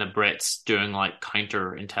involved and the Brits doing like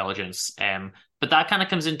counterintelligence. But that kind of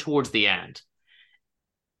comes in towards the end.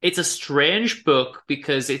 It's a strange book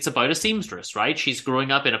because it's about a seamstress, right? She's growing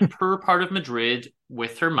up in a poor part of Madrid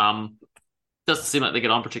with her mum. Doesn't seem like they get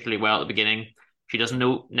on particularly well at the beginning. She doesn't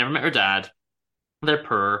know, never met her dad. They're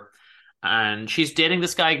poor. And she's dating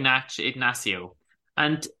this guy, Ignacio.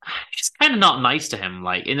 And she's kind of not nice to him,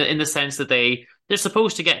 like in the sense that they're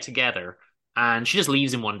supposed to get together. And she just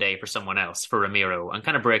leaves him one day for someone else, for Ramiro, and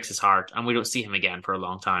kind of breaks his heart. And we don't see him again for a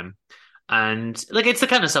long time. And like it's the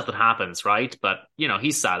kind of stuff that happens, right? But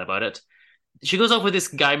he's sad about it. She goes off with this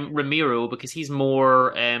guy Ramiro because he's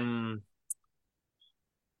more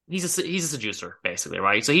he's a seducer, basically,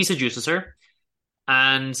 right? So he seduces her.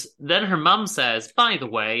 And then her mum says, by the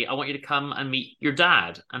way, I want you to come and meet your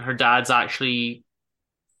dad. And her dad's actually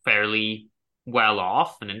fairly well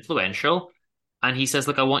off and influential. And he says,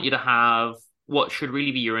 look, I want you to have what should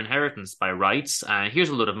really be your inheritance by rights. And here's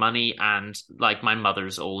a load of money and like my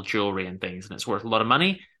mother's old jewelry and things. And it's worth a lot of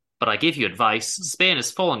money. But I give you advice. Spain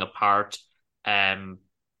is falling apart.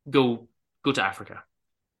 Go to Africa.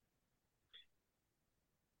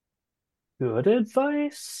 Good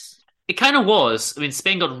advice. It kind of was. I mean,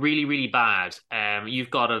 Spain got really, really bad. You've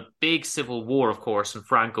got a big civil war, of course, and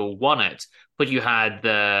Franco won it. But you had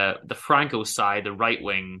the Franco side, the right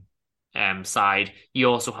wing side. You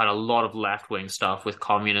also had a lot of left wing stuff with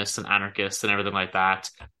communists and anarchists and everything like that.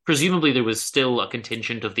 Presumably, there was still a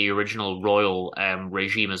contingent of the original royal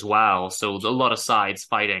regime as well. So a lot of sides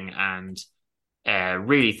fighting, and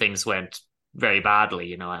really things went very badly,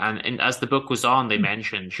 you know. And as the book goes on, they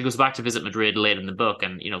mentioned she goes back to visit Madrid late in the book,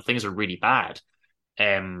 and you know things are really bad.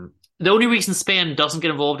 The only reason Spain doesn't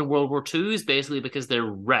get involved in World War II is basically because they're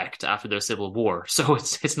wrecked after their civil war, so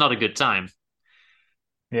it's not a good time.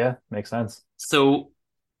 Yeah, makes sense. So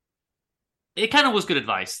it kind of was good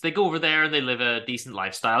advice. They go over there and they live a decent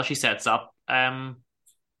lifestyle. She sets up,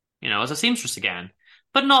 you know, as a seamstress again,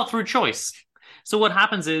 but not through choice. So what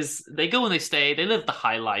happens is they go and they stay, they live the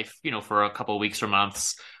high life, you know, for a couple of weeks or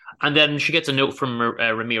months. And then she gets a note from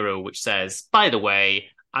Ramiro, which says, by the way,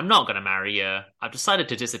 I'm not going to marry you. I've decided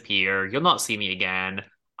to disappear. You'll not see me again.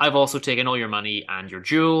 I've also taken all your money and your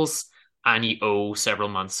jewels, and you owe several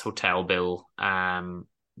months' hotel bill.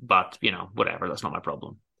 But, you know, whatever, that's not my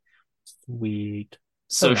problem. Sweet.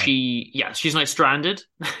 So Okay. she's now stranded.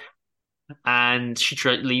 And she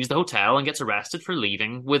leaves the hotel and gets arrested for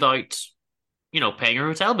leaving without, you know, paying her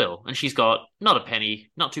hotel bill. And she's got not a penny,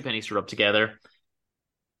 not two pennies to rub together.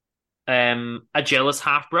 A jealous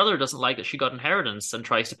half-brother doesn't like that she got inheritance and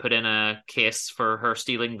tries to put in a case for her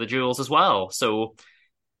stealing the jewels as well. So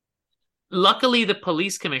luckily, the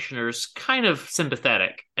police commissioner's kind of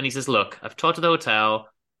sympathetic. And he says, look, I've talked to the hotel.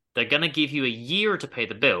 They're going to give you a year to pay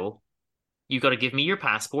the bill. You've got to give me your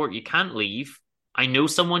passport. You can't leave. I know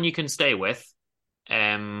someone you can stay with.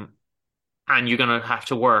 And you're going to have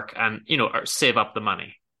to work and, you know, save up the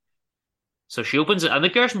money. So she opens it. And the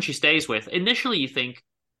person she stays with, initially you think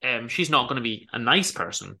she's not going to be a nice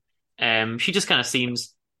person. She just kind of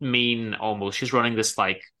seems mean almost. She's running this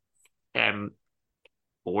like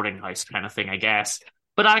boarding house kind of thing, I guess.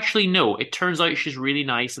 But actually, no, it turns out she's really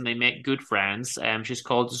nice and they make good friends. She's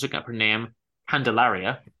called, just looking up her name,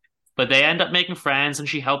 Candelaria. But they end up making friends and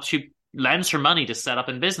she lends her money to set up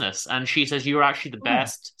in business. And she says, you're actually the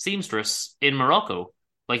best seamstress in Morocco.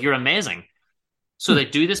 Like, you're amazing. So they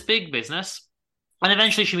do this big business. And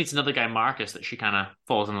eventually she meets another guy, Marcus, that she kind of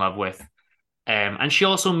falls in love with. And she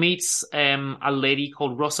also meets a lady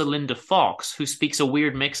called Rosalinda Fox, who speaks a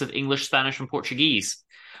weird mix of English, Spanish, and Portuguese.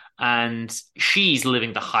 And she's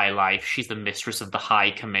living the high life. She's the mistress of the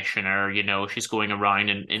High Commissioner. You know, she's going around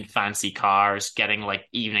in fancy cars, getting like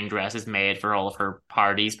evening dresses made for all of her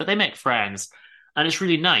parties. But they make friends, and it's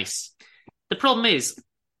really nice. The problem is,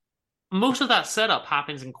 most of that setup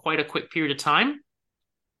happens in quite a quick period of time.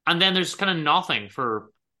 And then there's kind of nothing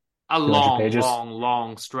for a 200 long, pages.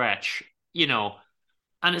 long stretch, you know.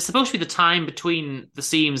 And it's supposed to be the time between the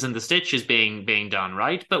seams and the stitches being done,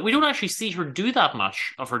 right? But we don't actually see her do that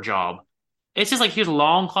much of her job. It's just like here's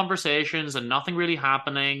long conversations and nothing really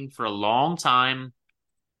happening for a long time.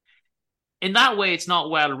 In that way, it's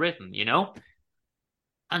not well written, you know?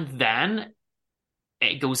 And then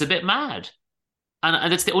it goes a bit mad.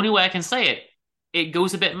 And it's the only way I can say it. It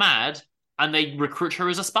goes a bit mad, and they recruit her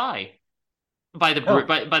as a spy by the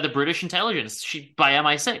by the British intelligence, by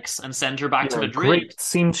MI6, and send her back to You're a Madrid. great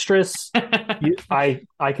seamstress. I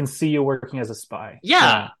can see you working as a spy.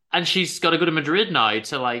 Yeah, and she's got to go to Madrid now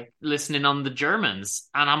to like listen in on the Germans,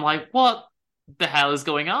 and I'm like, what the hell is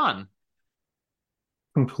going on?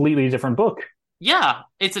 Completely different book. Yeah,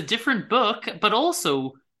 it's a different book, but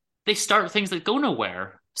also they start things that go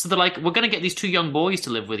nowhere. So they're like, we're going to get these two young boys to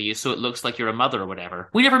live with you, so it looks like you're a mother or whatever.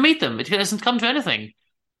 We never meet them. It doesn't come to anything.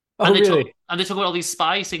 Oh, And they really? talk about all these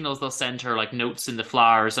spy signals they'll send her, like notes in the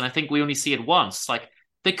flowers, and I think we only see it once. Like,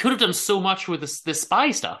 they could have done so much with this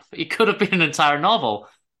spy stuff. It could have been an entire novel.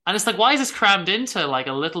 And it's like, why is this crammed into like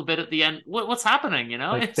a little bit at the end? What's happening, you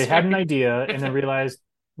know? Like, they had an idea and then realized,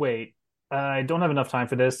 wait, I don't have enough time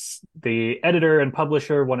for this. The editor and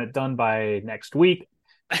publisher want it done by next week.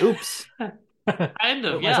 Oops. Kind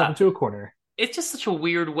of, Put yeah. myself into a corner. It's just such a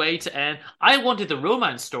weird way to end. I wanted the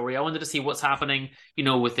romance story. I wanted to see what's happening, you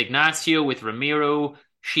know, with Ignacio, with Ramiro.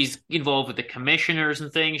 She's involved with the commissioners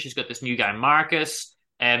and things. She's got this new guy, Marcus.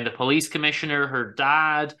 and the police commissioner, her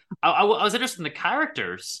dad. I was interested in the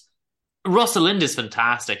characters. Rosalind is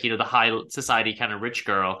fantastic, the high society kind of rich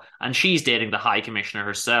girl, and she's dating the high commissioner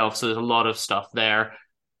herself, so there's a lot of stuff there.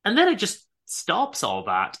 And then it just stops all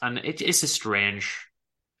that, and it's a strange.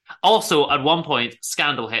 Also, at one point,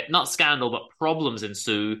 scandal hit. Not scandal, but problems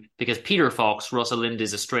ensue because Peter Fox,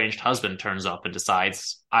 Rosalinda's estranged husband, turns up and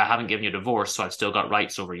decides, I haven't given you a divorce, so I've still got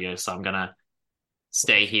rights over you, so I'm going to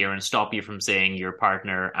stay here and stop you from seeing your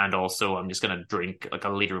partner, and also I'm just going to drink like a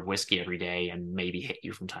liter of whiskey every day and maybe hit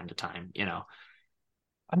you from time to time,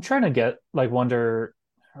 I'm trying to wonder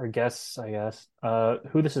or guess, I guess,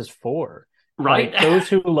 who this is for. Right? Like, those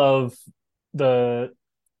who love the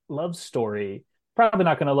love story probably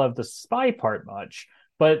not going to love the spy part much,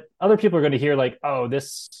 but other people are going to hear like, oh,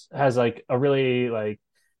 this has like a really like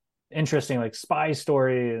interesting like spy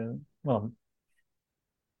story, and well,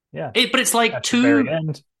 yeah. But it's like At the very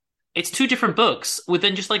end. It's two different books with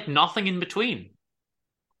then just like nothing in between.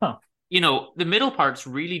 Huh. The middle part's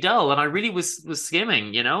really dull, and I really was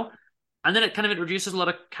skimming, and then it kind of introduces a lot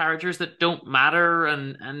of characters that don't matter,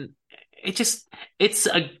 and it's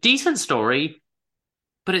a decent story,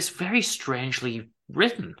 but it's very strangely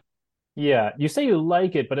written. Yeah, you say you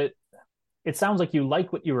like it, but it sounds like you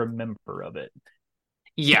like what you remember of it.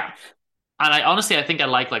 Yeah. And I think I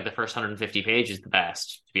like the first 150 pages the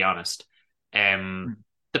best, to be honest.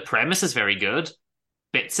 The premise is very good.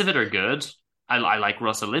 Bits of it are good. I like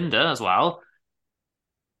Rosalinda as well.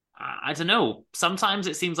 I don't know. Sometimes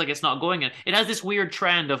it seems like it's not going in. It has this weird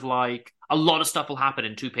trend of like a lot of stuff will happen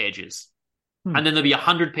in 2 pages. And then there'll be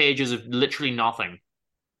 100 pages of literally nothing.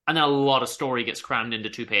 And then a lot of story gets crammed into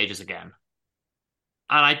 2 pages again.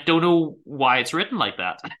 And I don't know why it's written like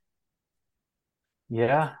that.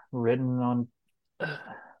 Yeah, written on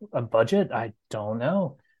a budget? I don't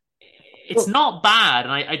know. It's not bad,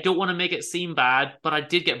 and I don't want to make it seem bad, but I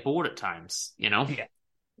did get bored at times, Yeah,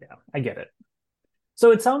 I get it.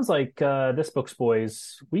 So it sounds like this Books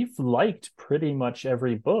Boys, we've liked pretty much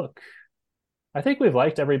every book. I think we've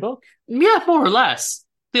liked every book. Yeah, more or less.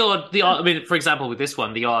 The odd, I mean, for example, with this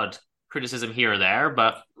one, the odd criticism here or there,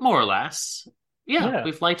 but more or less, yeah.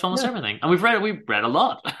 We've liked almost everything, and we've read a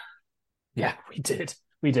lot. Yeah, we did.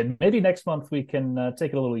 Maybe next month we can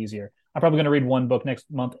take it a little easier. I'm probably going to read 1 book next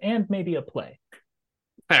month and maybe a play.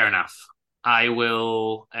 Fair enough. I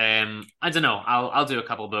will. I don't know. I'll do a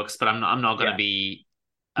couple books, but I'm not going to be.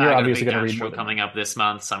 You're I got obviously a big going to read show more coming up this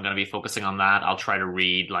month, so I'm going to be focusing on that. I'll try to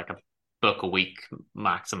read like a book a week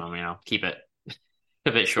maximum. Keep it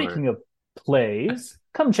a bit shorter. Speaking of plays,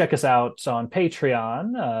 come check us out on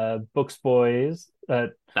Patreon, Books Boys.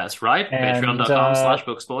 That's right.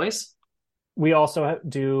 Patreon.com/booksboys. We also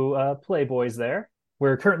do Playboys there.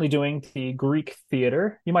 We're currently doing the Greek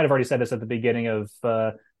theater. You might have already said this at the beginning of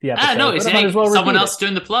the episode. No, it's someone else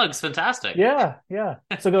doing the plugs. Fantastic. Yeah.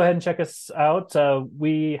 So go ahead and check us out.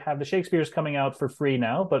 We have the Shakespeare's coming out for free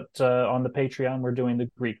now, but on the Patreon, we're doing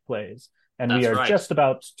the Greek plays. And we are just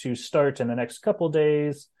about to start in the next couple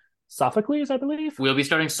days. Sophocles, I believe. We'll be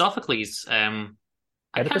starting Sophocles. I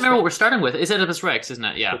can't remember what we're starting with. It's Oedipus Rex, isn't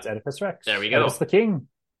it? Yeah. It's Oedipus Rex. There we go. Oedipus the King.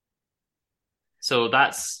 So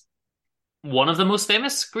that's one of the most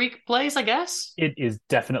famous Greek plays, I guess? It is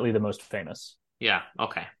definitely the most famous. Yeah,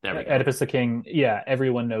 okay. There we go. Oedipus the King, yeah,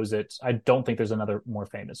 everyone knows it. I don't think there's another more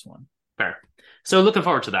famous one. Fair. So looking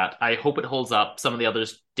forward to that. I hope it holds up. Some of the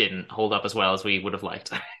others didn't hold up as well as we would have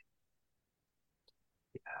liked.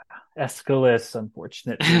 Aeschylus,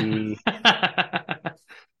 unfortunately.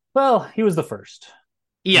 Well, he was the first.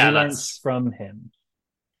 Yeah, we learned from him.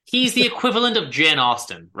 He's the equivalent of Jane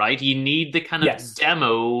Austen, right? You need the kind of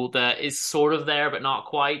demo that is sort of there but not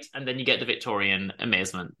quite, and then you get the Victorian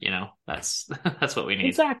amazement. That's what we need.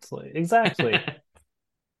 Exactly.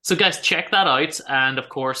 So, guys, check that out, and of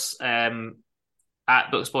course, at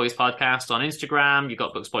Books Boys Podcast on Instagram. You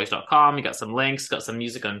got booksboys.com. You got some links. Got some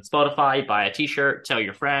music on Spotify. Buy a T-shirt. Tell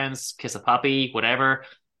your friends. Kiss a puppy. Whatever.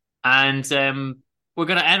 And we're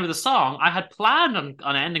going to end with a song. I had planned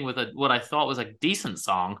on ending with what I thought was a decent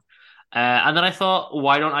song. And then I thought,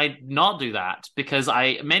 why don't I not do that? Because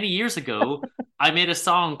many years ago, I made a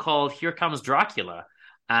song called Here Comes Dracula.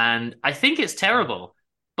 And I think it's terrible,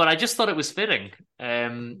 but I just thought it was fitting.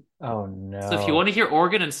 Oh, no. So if you want to hear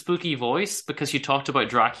organ and spooky voice because you talked about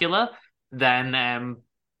Dracula, then I'm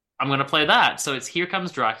going to play that. So it's Here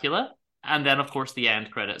Comes Dracula. And then, of course, the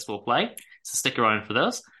end credits will play. So stick around for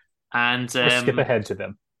those. And skip ahead to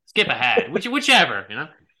them. Skip ahead, whichever,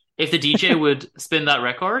 If the DJ would spin that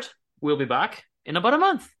record, we'll be back in about a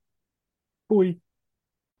month. Boy.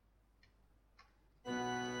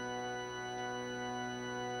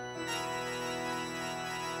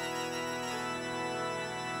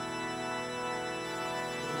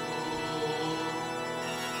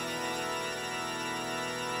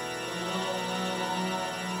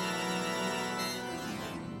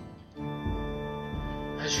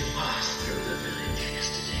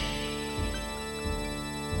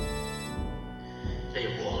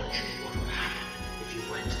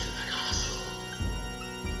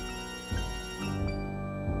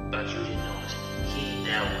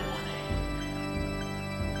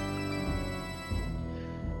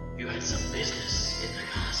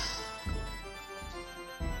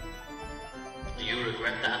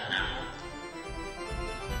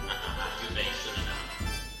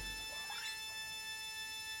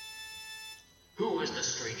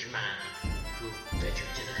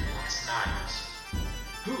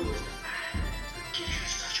 Who is the man that gives you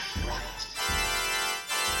such a fright?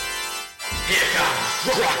 Here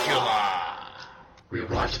comes Dracula! We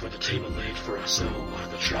arrived at the table laid for us, so one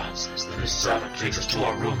of the chances that his servant takes us to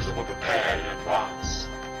our rooms that were prepared in advance.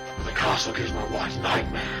 But the castle gives my wife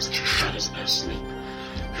nightmares and she shudders in her sleep.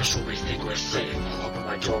 Just when we think we're safe, I'll open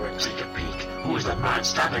my door and take a peek. Who is that man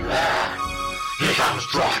standing there? Here comes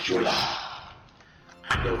Dracula!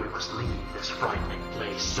 I know we must leave this frightening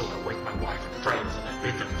place, so I wake my wife and friends and I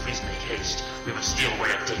bid them please make haste. We must steal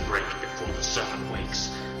away at daybreak before the servant wakes.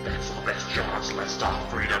 That's our best chance, lest our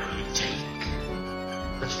freedom he take.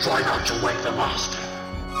 Let's try not to wake the master.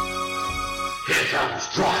 Here comes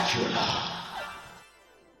Dracula!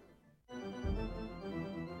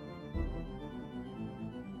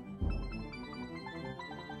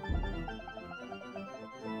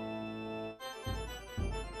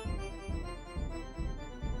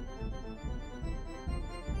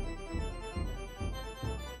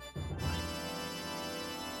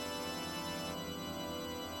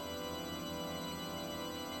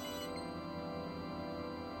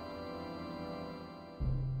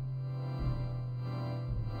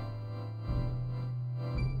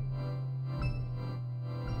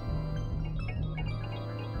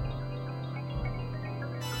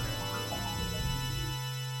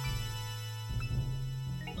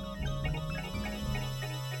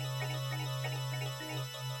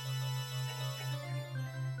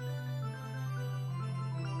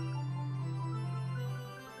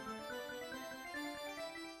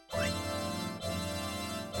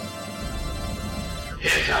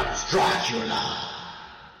 Here comes Dracula!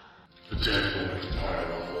 The dead boys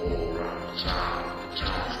pile up all around the town. The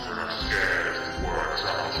townsmen are scared as the word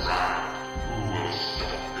travels round. Who will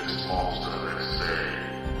stop this monster, they say?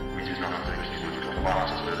 We did not think he would come back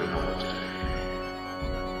to live another day.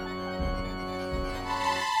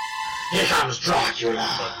 Here comes Dracula!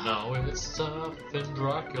 But now it's Surfing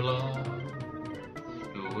Dracula,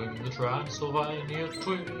 doing the Transylvania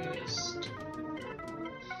twist.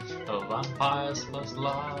 A vampire's first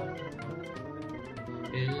love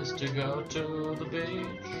is to go to the beach,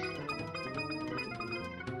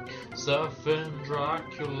 surfing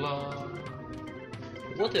Dracula.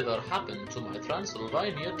 Whatever happened to my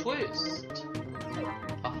Transylvania twist?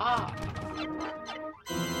 Aha!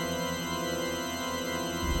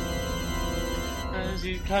 As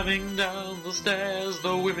he's coming down the stairs,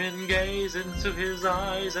 the women gaze into his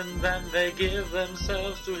eyes, and then they give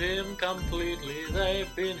themselves to him completely.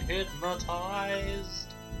 They've been hypnotized.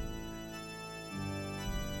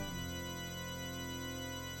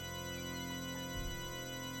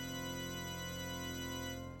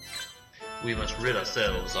 We must rid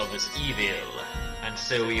ourselves of this evil, and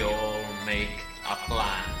so we all make a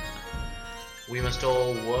plan. We must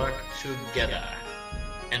all work together,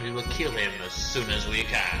 and we will kill him as soon as we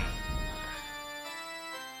can.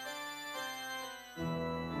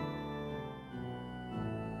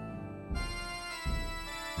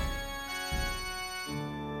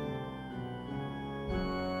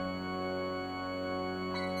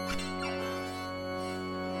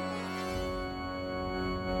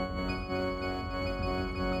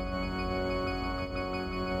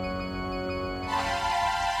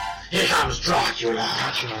 Here comes Dracula!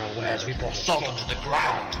 Catching our unawares, we pour salt onto the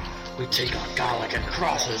ground. We take our garlic and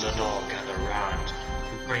crosses and all gather round.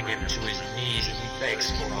 We bring him to his knees and he begs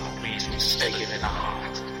for our pleas. We stake him in the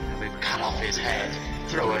heart, and we cut off his head,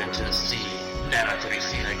 throw it into the sea, never to be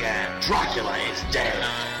seen again. Dracula is dead.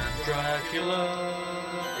 And Dracula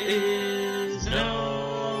is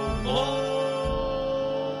no more.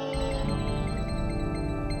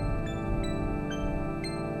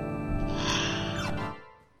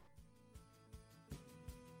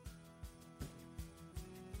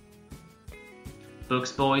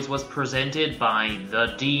 Books Boys was presented by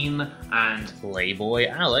The Dean and Playboy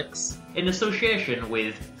Alex in association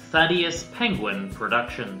with Thaddeus Penguin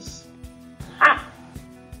Productions.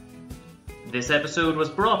 This episode was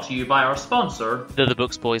brought to you by our sponsor, The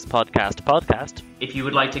Books Boys podcast. If you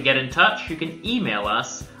would like to get in touch, you can email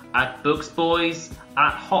us at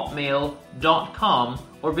booksboys@hotmail.com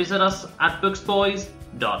or visit us at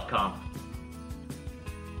booksboys.com.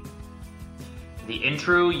 The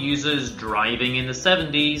intro uses Driving in the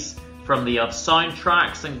 70s from the Of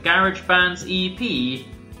Soundtracks and Garage Bands EP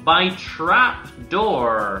by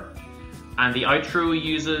Trapdoor. And the outro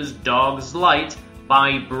uses Dog's Light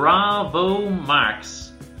by Bravo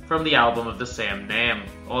Max from the album of the same name.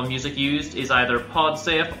 All music used is either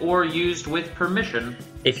PodSafe or used with permission.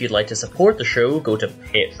 If you'd like to support the show, go to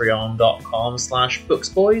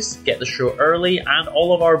patreon.com/booksboys, get the show early and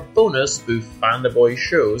all of our bonus Spoof Fan the Boys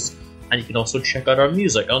shows. And you can also check out our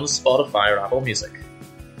music on Spotify or Apple Music.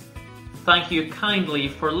 thank you kindly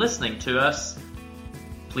for listening to us.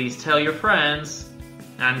 Please tell your friends,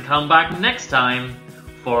 and come back next time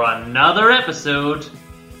for another episode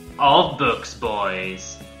of Books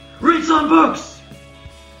Boys. Read some books!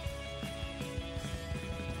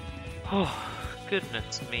 Oh,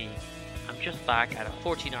 goodness me. I'm just back at a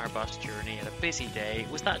 14-hour bus journey at a busy day.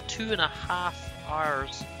 Was that 2.5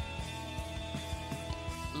 hours?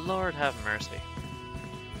 Lord have mercy.